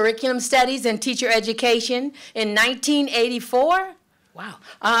in curriculum studies and teacher education in 1984. Wow.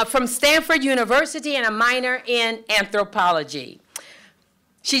 From Stanford University, and a minor in anthropology.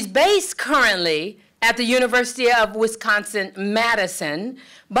 She's based currently at the University of Wisconsin-Madison,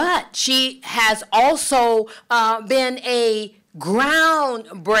 but she has also been a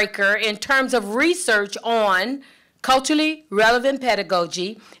groundbreaker in terms of research on culturally relevant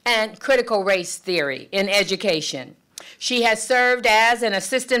pedagogy and critical race theory in education. She has served as an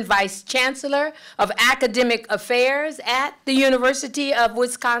assistant vice chancellor of academic affairs at the University of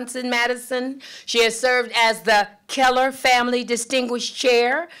Wisconsin-Madison. She has served as the Keller Family Distinguished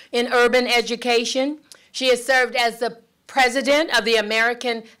Chair in Urban Education. She has served as the president of the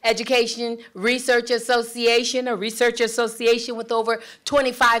American Education Research Association, a research association with over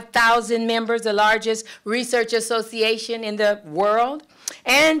 25,000 members, the largest research association in the world.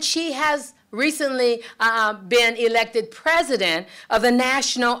 And she has recently been elected president of the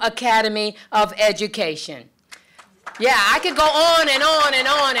National Academy of Education. Yeah, I could go on and on and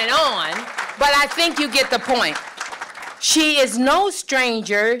on and on, but I think you get the point. She is no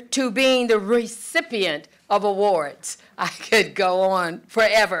stranger to being the recipient of awards. I could go on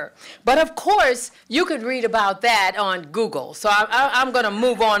forever. But of course, you could read about that on Google. So I'm going to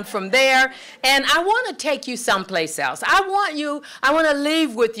move on from there. And I want to take you someplace else. I want to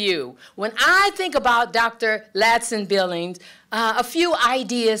leave with you. When I think about Dr. Ladson-Billings, a few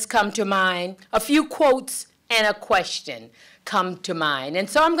ideas come to mind, a few quotes and a question come to mind. And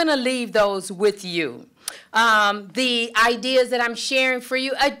so I'm going to leave those with you. The ideas that I'm sharing for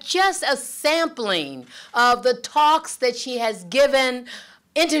you are just a sampling of the talks that she has given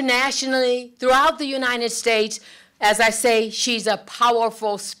internationally throughout the United States. As I say, she's a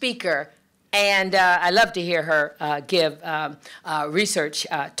powerful speaker, and I love to hear her give research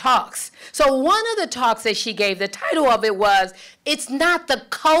talks. So one of the talks that she gave, the title of it was, "It's not the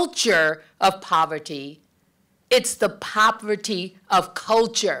culture of poverty, it's the poverty of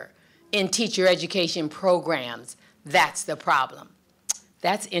culture in teacher education programs. That's the problem."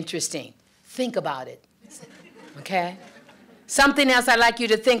 That's interesting. Think about it, okay? Something else I'd like you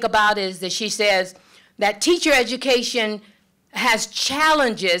to think about is that she says that teacher education has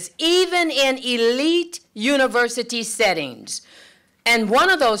challenges even in elite university settings. And one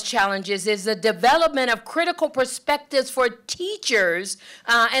of those challenges is the development of critical perspectives for teachers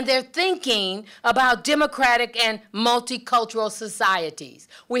and their thinking about democratic and multicultural societies.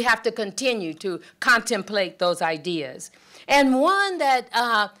 We have to continue to contemplate those ideas. And one that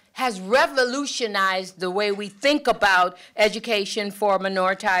has revolutionized the way we think about education for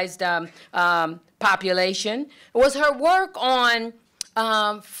minoritized population was her work on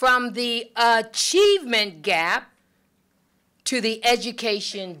from the achievement gap to the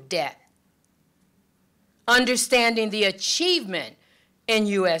education debt, understanding the achievement in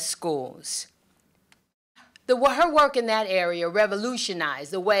U.S. schools. Her work in that area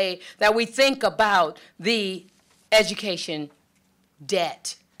revolutionized the way that we think about the education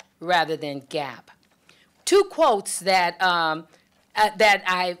debt rather than gap. Two quotes that, that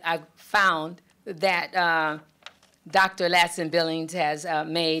I found that Dr. Ladson-Billings has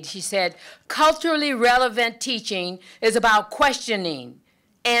made. She said, culturally relevant teaching is about questioning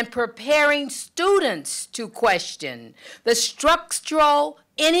and preparing students to question the structural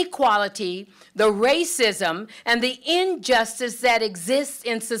inequality, the racism, and the injustice that exists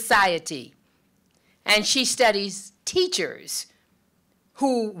in society. And she studies teachers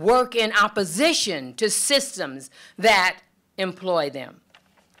who work in opposition to systems that employ them.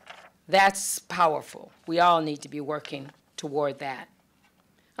 That's powerful. We all need to be working toward that.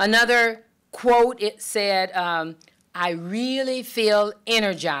 Another quote, it said, I really feel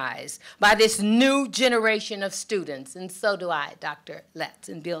energized by this new generation of students, and so do I, Dr.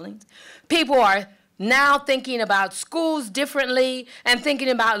 Ladson-Billings. People are now thinking about schools differently and thinking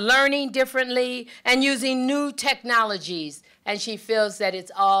about learning differently and using new technologies, and she feels that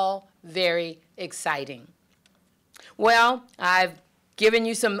it's all very exciting. Well, I've given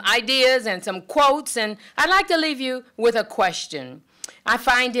you some ideas and some quotes, and I'd like to leave you with a question. I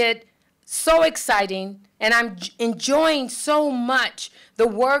find it so exciting, and I'm enjoying so much the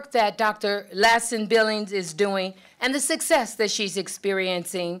work that Dr. Ladson-Billings is doing and the success that she's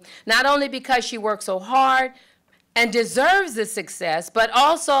experiencing, not only because she works so hard and deserves the success, but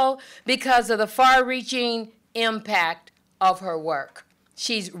also because of the far-reaching impact of her work.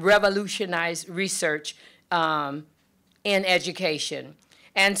 She's revolutionized research in education.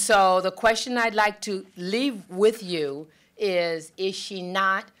 And so the question I'd like to leave with you is she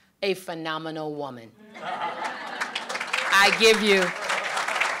not a phenomenal woman? I give you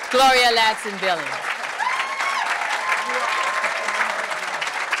Gloria Ladson-Billings.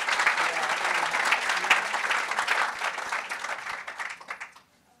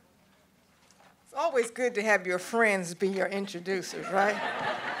 It's always good to have your friends be your introducers, right?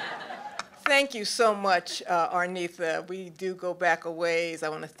 Thank you so much, Arnetha. We do go back a ways. I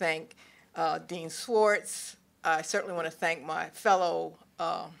want to thank Dean Schwartz. I certainly want to thank my fellow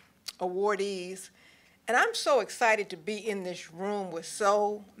awardees. And I'm so excited to be in this room with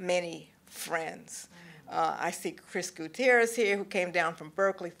so many friends. I see Chris Gutierrez here, who came down from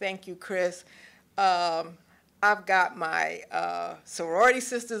Berkeley. Thank you, Chris. I've got my sorority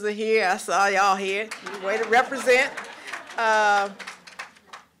sisters are here. I saw y'all here. Way to represent.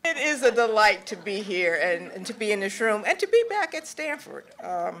 It is a delight to be here and to be in this room and to be back at Stanford.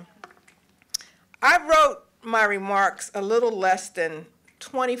 I wrote my remarks a little less than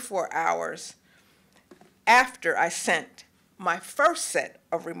 24 hours after I sent my first set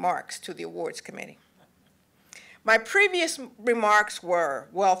of remarks to the awards committee. My previous remarks were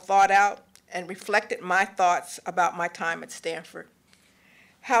well thought out and reflected my thoughts about my time at Stanford.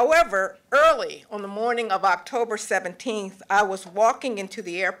 However, early on the morning of October 17th, I was walking into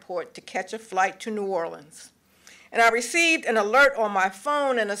the airport to catch a flight to New Orleans, and I received an alert on my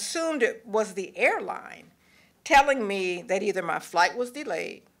phone and assumed it was the airline telling me that either my flight was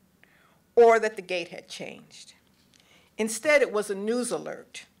delayed or that the gate had changed. Instead, it was a news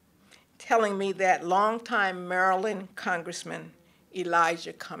alert telling me that longtime Maryland Congressman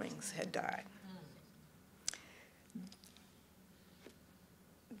Elijah Cummings had died.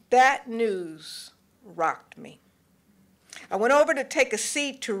 That news rocked me. I went over to take a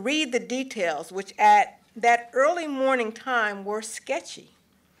seat to read the details, which at that early morning time were sketchy.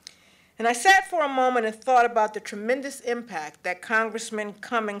 And I sat for a moment and thought about the tremendous impact that Congressman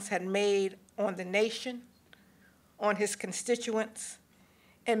Cummings had made on the nation, on his constituents,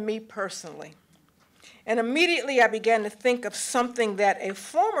 and me personally. And immediately I began to think of something that a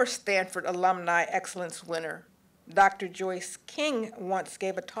former Stanford Alumni Excellence winner, Dr. Joyce King, once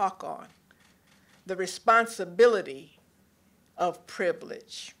gave a talk on: the responsibility of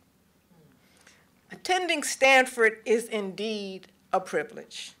privilege. Attending Stanford is indeed a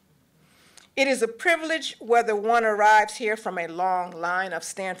privilege. It is a privilege whether one arrives here from a long line of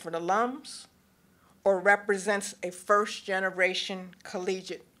Stanford alums or represents a first-generation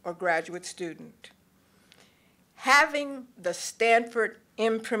collegiate or graduate student. Having the Stanford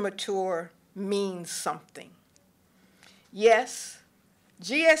imprimatur means something. Yes,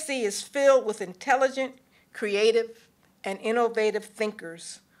 GSE is filled with intelligent, creative, and innovative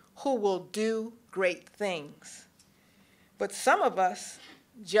thinkers who will do great things. But some of us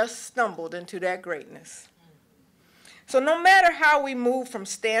just stumbled into that greatness. So no matter how we move from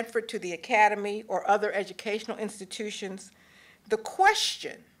Stanford to the academy or other educational institutions, the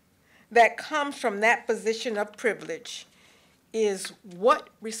question that comes from that position of privilege is, what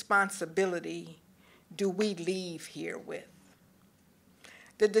responsibility do we leave here with?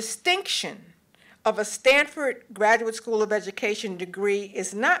 The distinction of a Stanford Graduate School of Education degree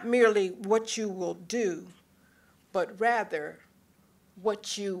is not merely what you will do, but rather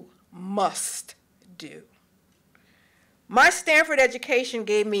what you must do. My Stanford education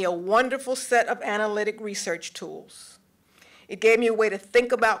gave me a wonderful set of analytic research tools. It gave me a way to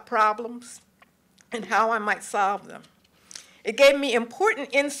think about problems and how I might solve them. It gave me important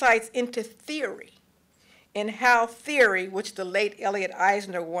insights into theory and how theory, which the late Elliot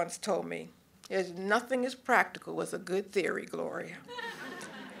Eisner once told me, there's nothing as practical as a good theory, Gloria.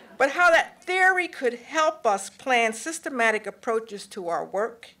 But how that theory could help us plan systematic approaches to our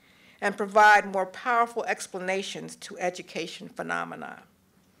work and provide more powerful explanations to education phenomena.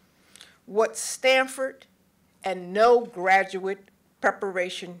 What Stanford and no graduate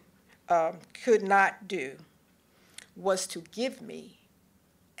preparation could not do was to give me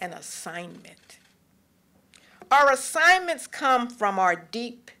an assignment. Our assignments come from our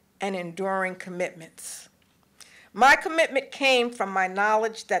deep and enduring commitments. My commitment came from my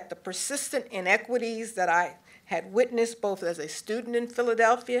knowledge that the persistent inequities that I had witnessed both as a student in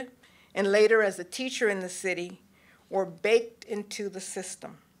Philadelphia and later as a teacher in the city were baked into the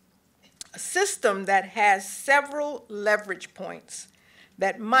system. A system that has several leverage points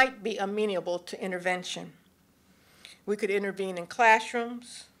that might be amenable to intervention. We could intervene in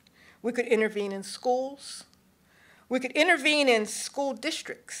classrooms. We could intervene in schools. We could intervene in school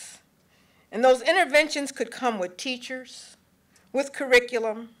districts. And those interventions could come with teachers, with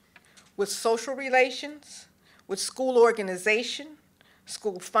curriculum, with social relations, with school organization,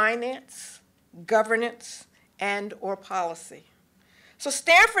 school finance, governance, and or policy. So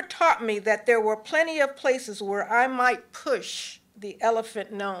Stanford taught me that there were plenty of places where I might push the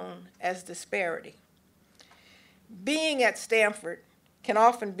elephant known as disparity. Being at Stanford can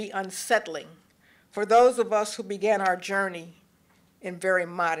often be unsettling for those of us who began our journey in very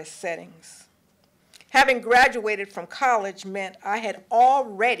modest settings. Having graduated from college meant I had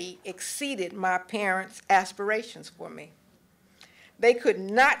already exceeded my parents' aspirations for me. They could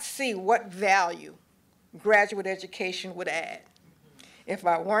not see what value graduate education would add if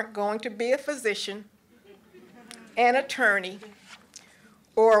I weren't going to be a physician, an attorney,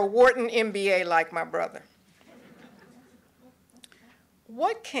 or a Wharton MBA like my brother.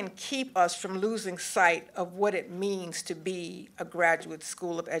 What can keep us from losing sight of what it means to be at the graduate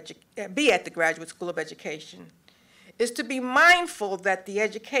school of education is to be mindful that the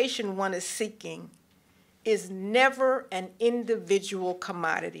education one is seeking is never an individual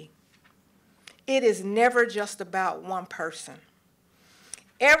commodity. It is never just about one person.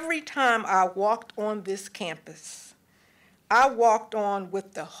 Every time I walked on this campus, I walked on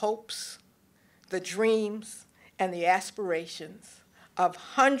with the hopes, the dreams, and the aspirations of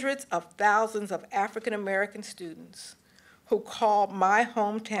hundreds of thousands of African American students who called my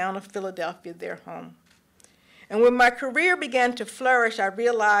hometown of Philadelphia their home. And when my career began to flourish, I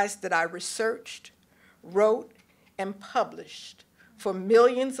realized that I researched, wrote, and published for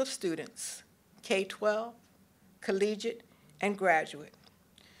millions of students, K-12, collegiate, and graduate.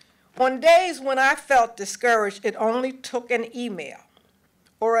 On days when I felt discouraged, it only took an email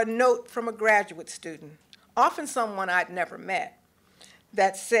or a note from a graduate student, often someone I'd never met,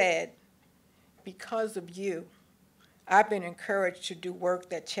 that said, because of you, I've been encouraged to do work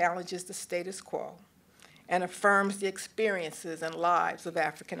that challenges the status quo and affirms the experiences and lives of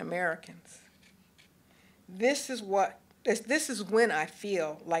African Americans. This is when I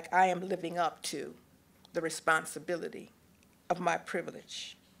feel like I am living up to the responsibility of my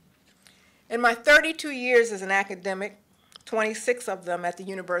privilege. In my 32 years as an academic, 26 of them at the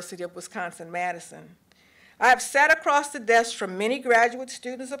University of Wisconsin-Madison, I have sat across the desk from many graduate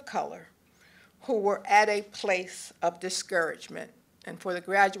students of color who were at a place of discouragement. And for the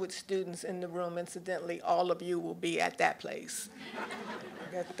graduate students in the room, incidentally, all of you will be at that place.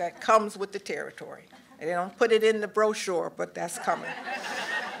 That comes with the territory. They don't put it in the brochure, but that's coming.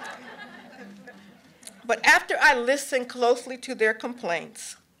 But after I listened closely to their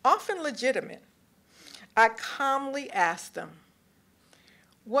complaints, often legitimate, I calmly asked them,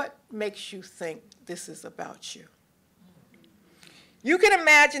 "What makes you think this is about you?" You can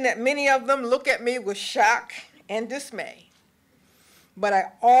imagine that many of them look at me with shock and dismay. But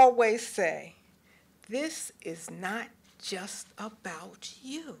I always say, this is not just about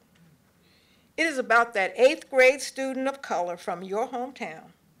you. It is about that 8th grade student of color from your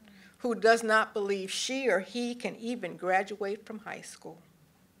hometown who does not believe she or he can even graduate from high school.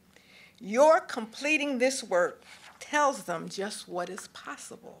 Your completing this work tells them just what is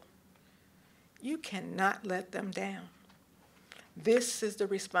possible. You cannot let them down. This is the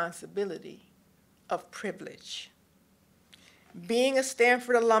responsibility of privilege. Being a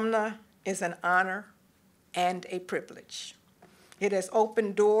Stanford alumna is an honor and a privilege. It has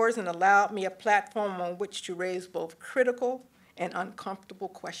opened doors and allowed me a platform on which to raise both critical and uncomfortable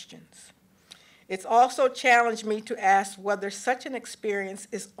questions. It's also challenged me to ask whether such an experience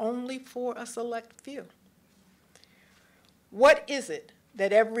is only for a select few. What is it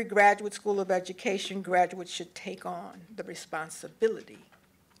that every graduate school of education graduate should take on the responsibility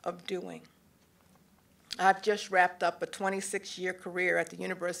of doing? I've just wrapped up a 26-year career at the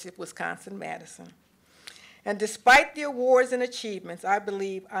University of Wisconsin-Madison. And despite the awards and achievements, I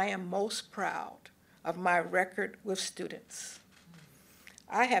believe I am most proud of my record with students.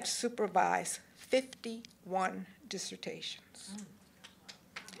 I have supervised 51 dissertations.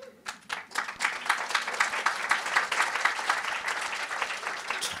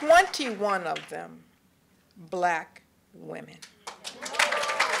 21 of them Black women.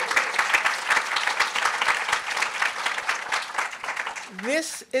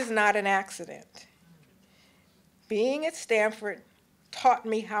 This is not an accident. Being at Stanford taught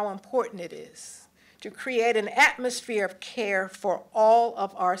me how important it is to create an atmosphere of care for all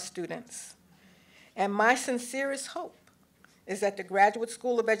of our students. And my sincerest hope is that the Graduate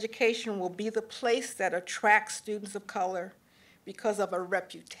School of Education will be the place that attracts students of color because of a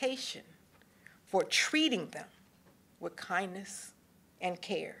reputation for treating them with kindness and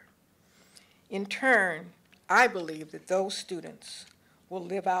care. In turn, I believe that those students will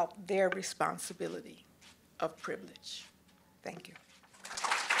live out their responsibility of privilege. Thank you.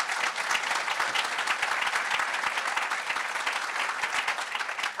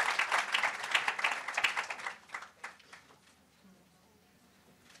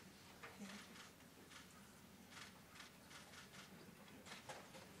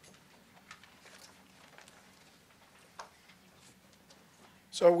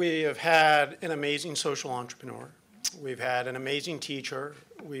 So we have had an amazing social entrepreneur. We've had an amazing teacher.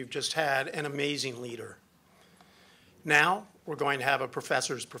 We've just had an amazing leader. Now we're going to have a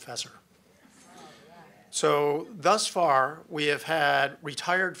professor's professor. So thus far, we have had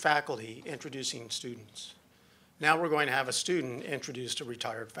retired faculty introducing students. Now we're going to have a student introduce to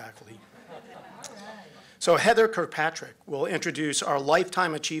retired faculty. So Heather Kirkpatrick will introduce our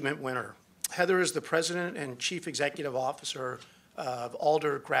Lifetime Achievement winner. Heather is the President and Chief Executive Officer of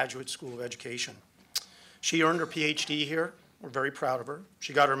Alder Graduate School of Education. She earned her PhD here. We're very proud of her.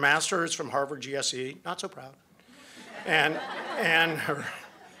 She got her master's from Harvard GSE, not so proud, and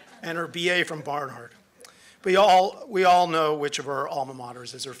her BA from Barnard. We all know which of our alma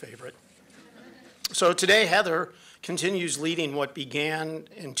maters is her favorite. So today, Heather continues leading what began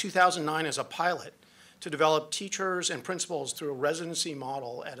in 2009 as a pilot to develop teachers and principals through a residency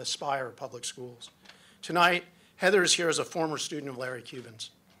model at Aspire Public Schools. Tonight, Heather is here as a former student of Larry Cuban's.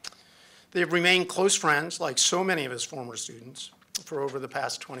 They have remained close friends, like so many of his former students, for over the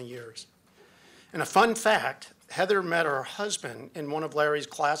past 20 years. And a fun fact, Heather met her husband in one of Larry's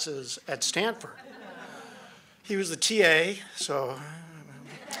classes at Stanford. He was the TA, so...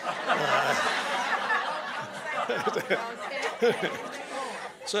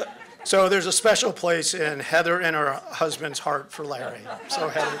 So there's a special place in Heather and her husband's heart for Larry. So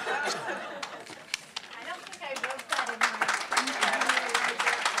Heather... So.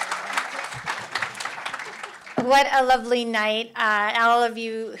 What a lovely night. All of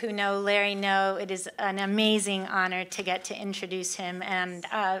you who know Larry know it is an amazing honor to get to introduce him, and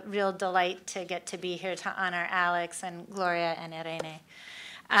a real delight to get to be here to honor Alex and Gloria and Irene.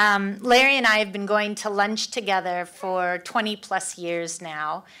 Larry and I have been going to lunch together for 20 plus years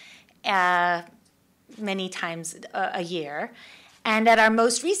now, many times a year. And at our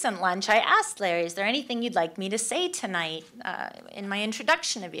most recent lunch, I asked Larry, is there anything you'd like me to say tonight in my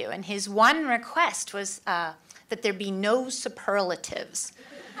introduction of you? And his one request was that there be no superlatives.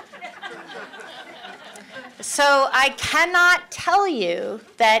 So I cannot tell you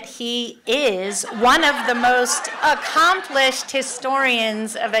that he is one of the most accomplished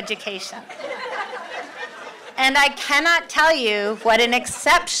historians of education. And I cannot tell you what an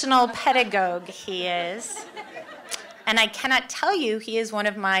exceptional pedagogue he is. And I cannot tell you he is one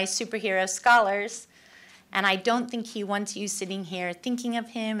of my superhero scholars. And I don't think he wants you sitting here thinking of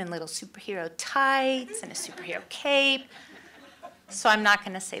him in little superhero tights and a superhero cape. So I'm not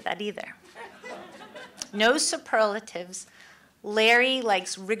going to say that either. No superlatives. Larry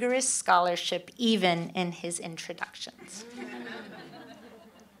likes rigorous scholarship even in his introductions.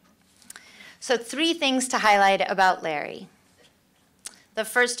 So 3 things to highlight about Larry. The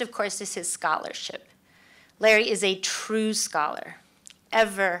first, of course, is his scholarship. Larry is a true scholar,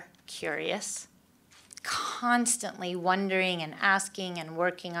 ever curious, constantly wondering and asking and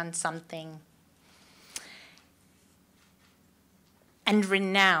working on something. And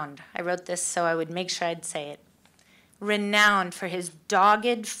renowned, I wrote this so I would make sure I'd say it, renowned for his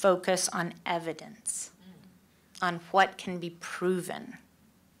dogged focus on evidence, on what can be proven.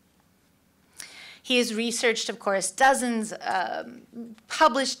 He has researched, of course,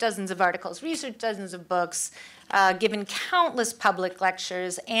 published dozens of articles, researched dozens of books, given countless public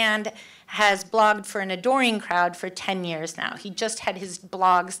lectures, and has blogged for an adoring crowd for 10 years now. He just had his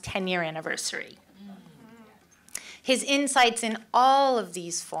blog's 10-year anniversary. His insights in all of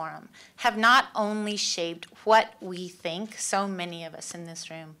these forums have not only shaped what we think, so many of us in this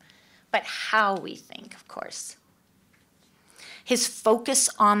room, but how we think, of course. His focus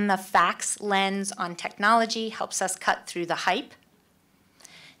on the facts lens on technology helps us cut through the hype.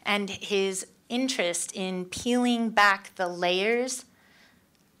 And his interest in peeling back the layers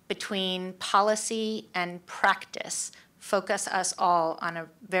between policy and practice focus us all on a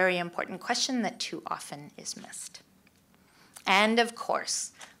very important question that too often is missed. And of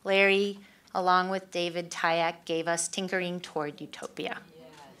course, Larry, along with David Tyack, gave us Tinkering Toward Utopia.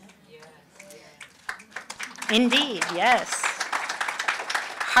 Yes, yes, yes. Indeed, yes.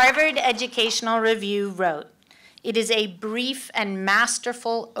 Harvard Educational Review wrote, "It is a brief and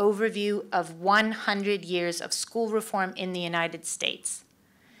masterful overview of 100 years of school reform in the United States."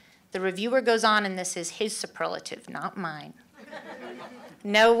 The reviewer goes on, and this is his superlative, not mine.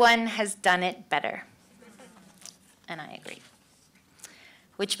 "No one has done it better." And I agree.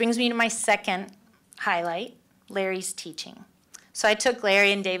 Which brings me to my second highlight, Larry's teaching. So I took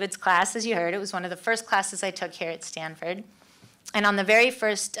Larry and David's class, as you heard. It was one of the first classes I took here at Stanford. And on the very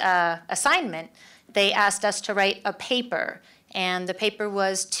first assignment, they asked us to write a paper. And the paper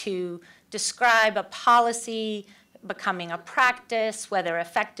was to describe a policy becoming a practice, whether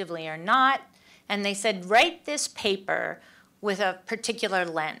effectively or not. And they said, write this paper with a particular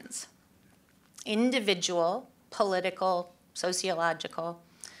lens. Individual, political, sociological.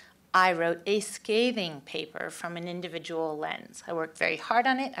 I wrote a scathing paper from an individual lens. I worked very hard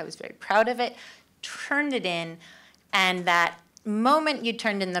on it. I was very proud of it, turned it in, and that moment you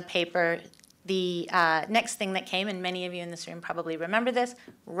turned in the paper, the next thing that came, and many of you in this room probably remember this,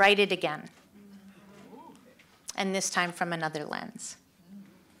 write it again. And this time from another lens.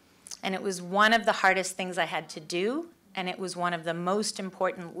 And it was one of the hardest things I had to do, and it was one of the most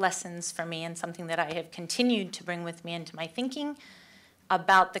important lessons for me and something that I have continued to bring with me into my thinking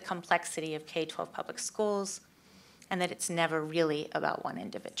about the complexity of K-12 public schools, and that it's never really about one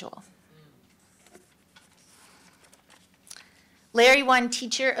individual. Larry won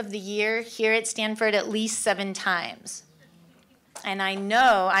Teacher of the Year here at Stanford at least 7 times. And I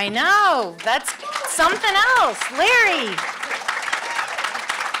know, that's something else, Larry.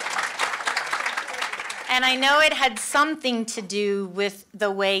 And I know it had something to do with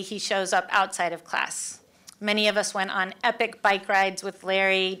the way he shows up outside of class. Many of us went on epic bike rides with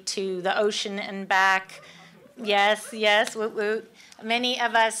Larry to the ocean and back. Yes, yes, woot woot. Many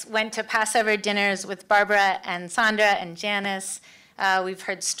of us went to Passover dinners with Barbara and Sandra and Janice. We've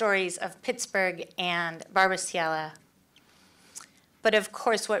heard stories of Pittsburgh and Barbara Ciala. But of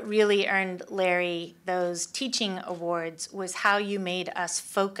course, what really earned Larry those teaching awards was how you made us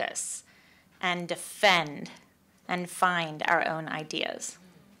focus and defend and find our own ideas.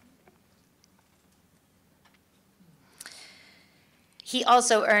 He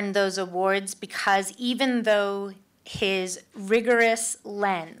also earned those awards because even though his rigorous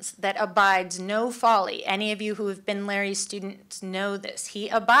lens that abides no folly, any of you who have been Larry's students know this, he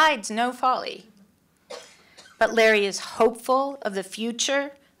abides no folly. But Larry is hopeful of the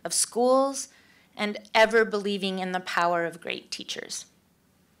future of schools and ever believing in the power of great teachers.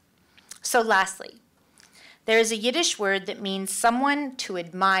 So lastly, there is a Yiddish word that means someone to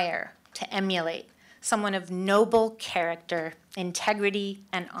admire, to emulate, someone of noble character, integrity,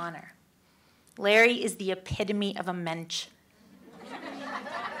 and honor. Larry is the epitome of a mensch.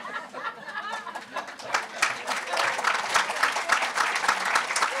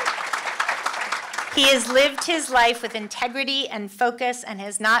 He has lived his life with integrity and focus and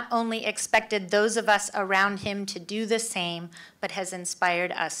has not only expected those of us around him to do the same, but has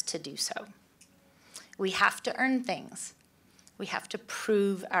inspired us to do so. We have to earn things. We have to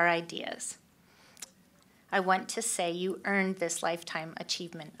prove our ideas. I want to say you earned this Lifetime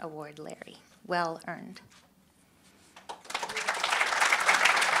Achievement Award, Larry. Well earned.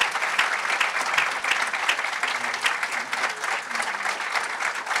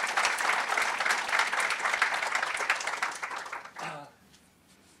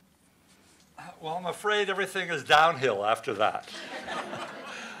 Well, I'm afraid everything is downhill after that.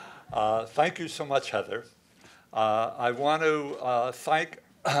 Thank you so much, Heather. I want to thank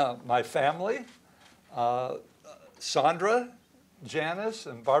my family. Sandra, Janice,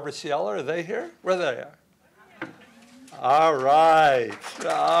 and Barbara Ciela, are they here? Where they are? All right,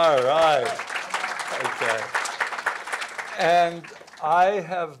 all right. Okay. And I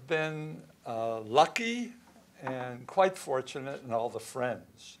have been lucky and quite fortunate in all the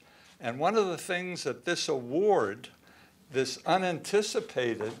friends. And one of the things that this award, this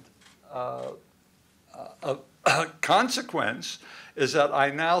unanticipated consequence, is that I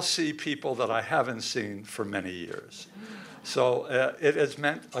now see people that I haven't seen for many years. So it has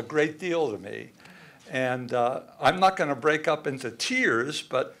meant a great deal to me. And I'm not going to break up into tears,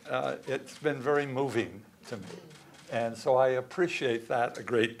 but it's been very moving to me. And so I appreciate that a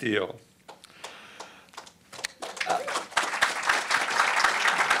great deal.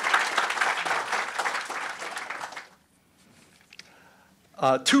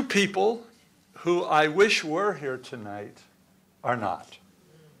 Two people who I wish were here tonight are not.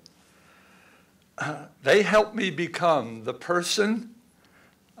 They helped me become the person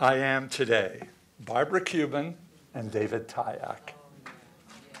I am today, Barbara Cuban and David Tyak.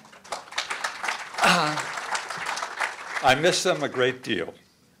 I miss them a great deal.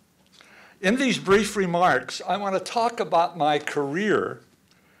 In these brief remarks, I want to talk about my career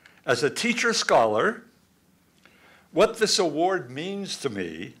as a teacher-scholar, what this award means to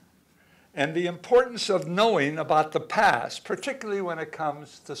me, and the importance of knowing about the past, particularly when it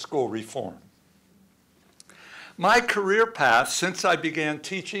comes to school reform. My career path since I began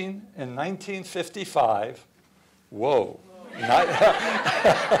teaching in 1955,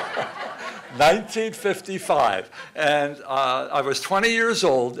 1955, and I was 20 years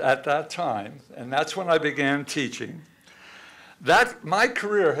old at that time, and that's when I began teaching. My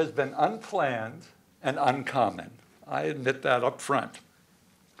career has been unplanned and uncommon. I admit that up front.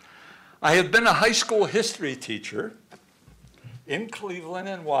 I have been a high school history teacher in Cleveland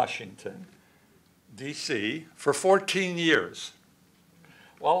and Washington, D.C., for 14 years.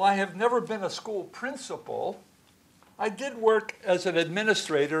 While I have never been a school principal, I did work as an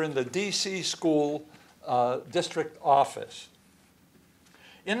administrator in the D.C. school district office.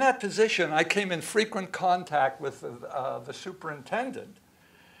 In that position, I came in frequent contact with the superintendent.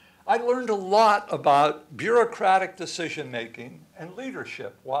 I learned a lot about bureaucratic decision-making and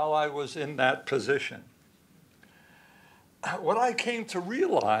leadership while I was in that position. What I came to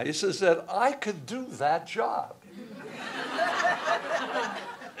realize is that I could do that job.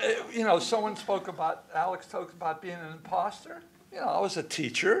 You know, Alex talked about being an imposter. You know, I was a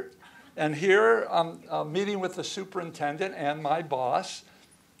teacher, and here I'm meeting with the superintendent and my boss,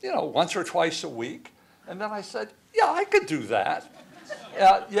 you know, once or twice a week. And then I said, yeah, I could do that.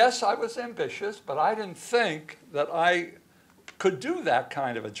 Yes, I was ambitious, but I didn't think that I could do that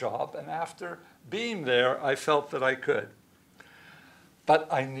kind of a job. And after being there, I felt that I could.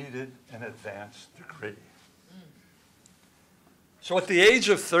 But I needed an advanced degree. So at the age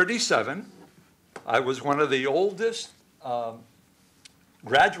of 37, I was one of the oldest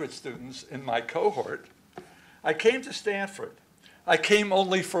graduate students in my cohort. I came to Stanford. I came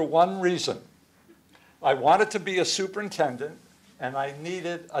only for one reason. I wanted to be a superintendent, and I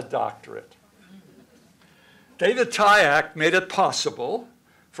needed a doctorate. David Tyak made it possible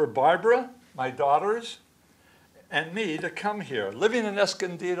for Barbara, my daughters, and me to come here. Living in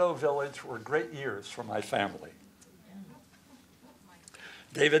Escondido Village were great years for my family.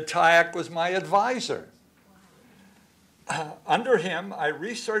 David Tyak was my advisor. Under him, I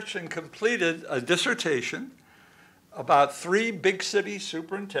researched and completed a dissertation about 3 big city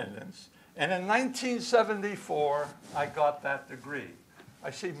superintendents. And in 1974, I got that degree.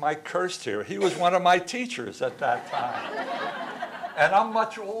 I see Mike Kirst here. He was one of my teachers at that time. And I'm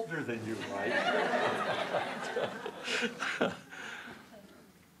much older than you, Mike.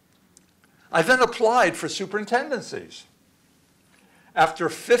 I then applied for superintendencies. After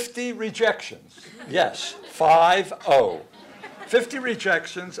 50 rejections, yes, 5-0. 50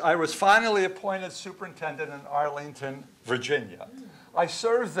 rejections, I was finally appointed superintendent in Arlington, Virginia. I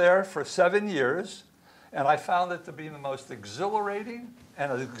served there for 7 years, and I found it to be the most exhilarating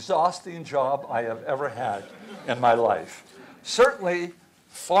and exhausting job I have ever had in my life. Certainly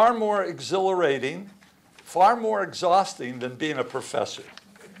far more exhilarating, far more exhausting than being a professor.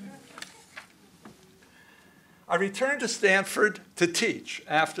 I returned to Stanford to teach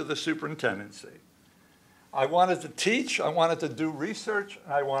after the superintendency. I wanted to teach, I wanted to do research,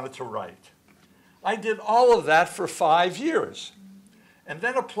 and I wanted to write. I did all of that for 5 years, and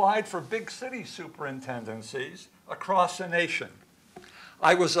then applied for big city superintendencies across the nation.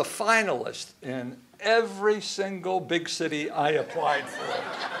 I was a finalist in every single big city I applied for,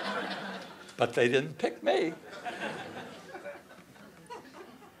 but they didn't pick me.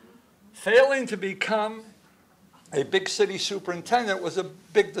 Failing to become a big city superintendent was a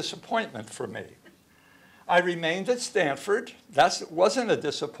big disappointment for me. I remained at Stanford. That wasn't a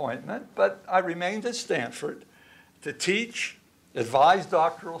disappointment, but I remained at Stanford to teach, advise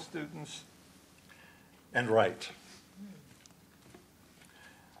doctoral students, and write.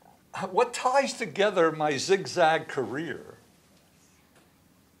 What ties together my zigzag career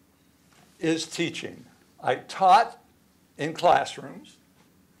is teaching. I taught in classrooms.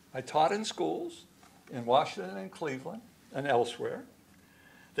 I taught in schools in Washington and Cleveland and elsewhere.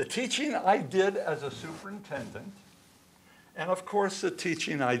 The teaching I did as a superintendent, and of course the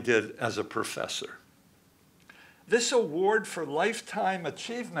teaching I did as a professor. This award for lifetime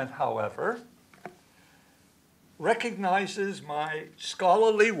achievement, however, recognizes my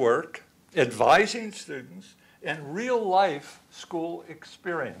scholarly work, advising students, and real-life school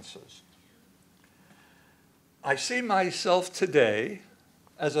experiences. I see myself today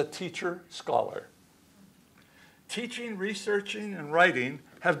as a teacher-scholar. Teaching, researching, and writing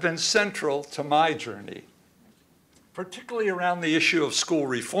have been central to my journey, particularly around the issue of school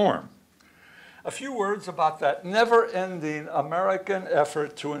reform. A few words about that never-ending American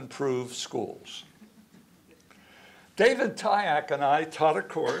effort to improve schools. David Tyak and I taught a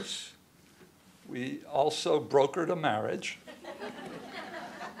course. We also brokered a marriage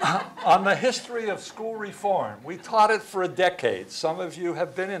on the history of school reform. We taught it for a decade. Some of you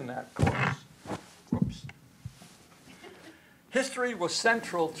have been in that course. Whoops. History was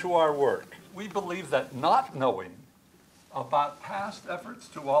central to our work. We believe that not knowing about past efforts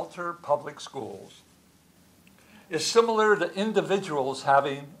to alter public schools is similar to individuals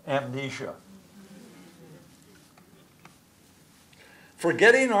having amnesia.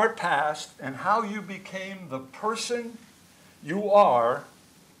 Forgetting our past and how you became the person you are,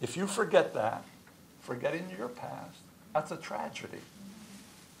 if you forget that, forgetting your past, that's a tragedy.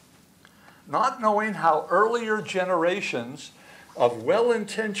 Not knowing how earlier generations of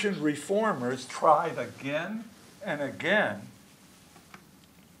well-intentioned reformers tried again and again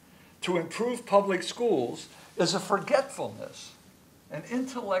to improve public schools is a forgetfulness, an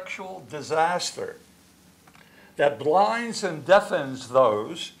intellectual disaster that blinds and deafens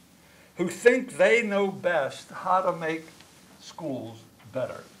those who think they know best how to make schools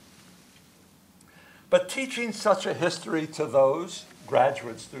better. But teaching such a history to those,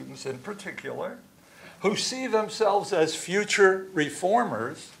 graduate students in particular, who see themselves as future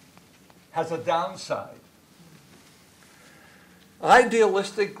reformers has a downside.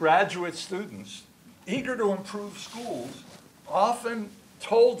 Idealistic graduate students, eager to improve schools, often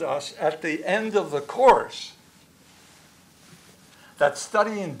told us at the end of the course that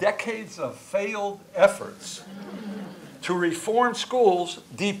studying decades of failed efforts to reform schools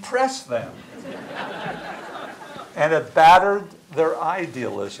depressed them, and it battered their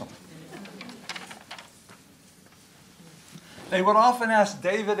idealism. They would often ask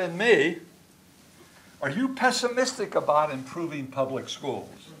David and me, "Are you pessimistic about improving public schools?"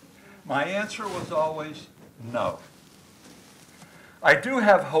 My answer was always no. I do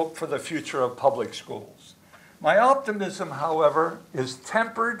have hope for the future of public schools. My optimism, however, is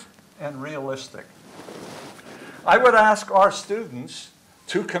tempered and realistic. I would ask our students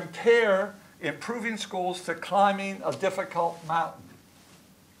to compare improving schools to climbing a difficult mountain.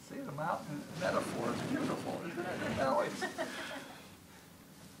 See, the mountain metaphor is beautiful, isn't it? No,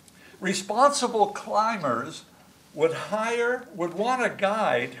 responsible climbers would want a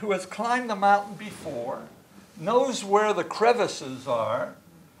guide who has climbed the mountain before, knows where the crevices are,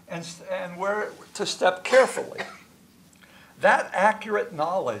 and where to step carefully. That accurate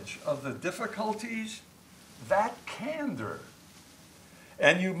knowledge of the difficulties, that candor,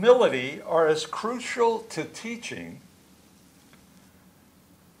 and humility are as crucial to teaching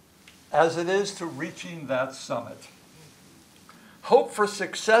as it is to reaching that summit. Hope for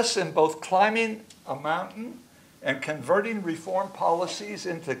success in both climbing a mountain and converting reform policies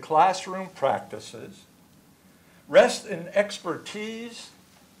into classroom practices rest in expertise,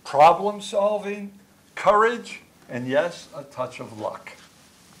 problem solving, courage, and yes, a touch of luck.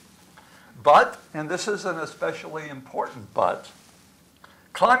 But, and this is an especially important but,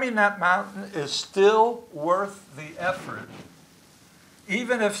 climbing that mountain is still worth the effort,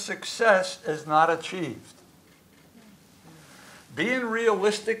 even if success is not achieved. Being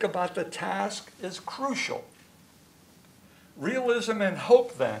realistic about the task is crucial. Realism and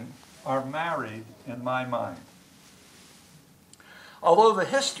hope, then, are married in my mind. Although the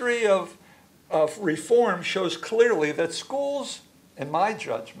history of reform shows clearly that schools, in my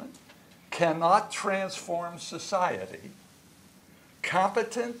judgment, cannot transform society,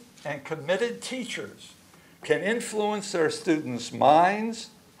 competent and committed teachers can influence their students'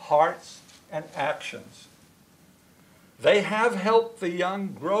 minds, hearts, and actions. They have helped the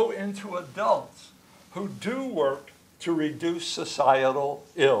young grow into adults who do work to reduce societal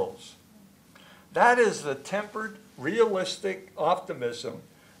ills. That is the tempered, realistic optimism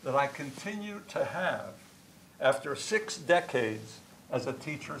that I continue to have after 6 decades as a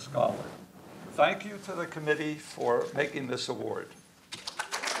teacher scholar. Thank you to the committee for making this award.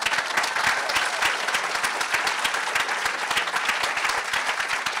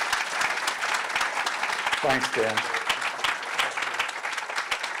 Thanks, Dan.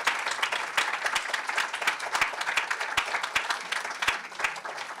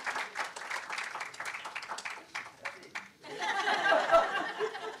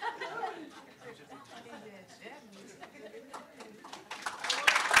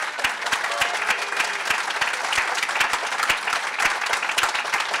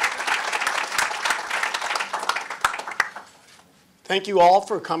 Thank you all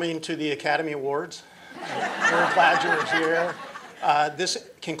for coming to the Academy Awards. We're glad you're here. This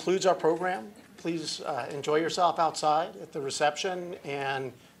concludes our program. Please enjoy yourself outside at the reception,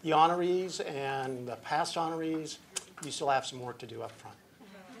 and the honorees and the past honorees, you still have some work to do up front.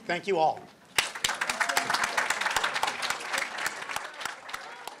 Thank you all.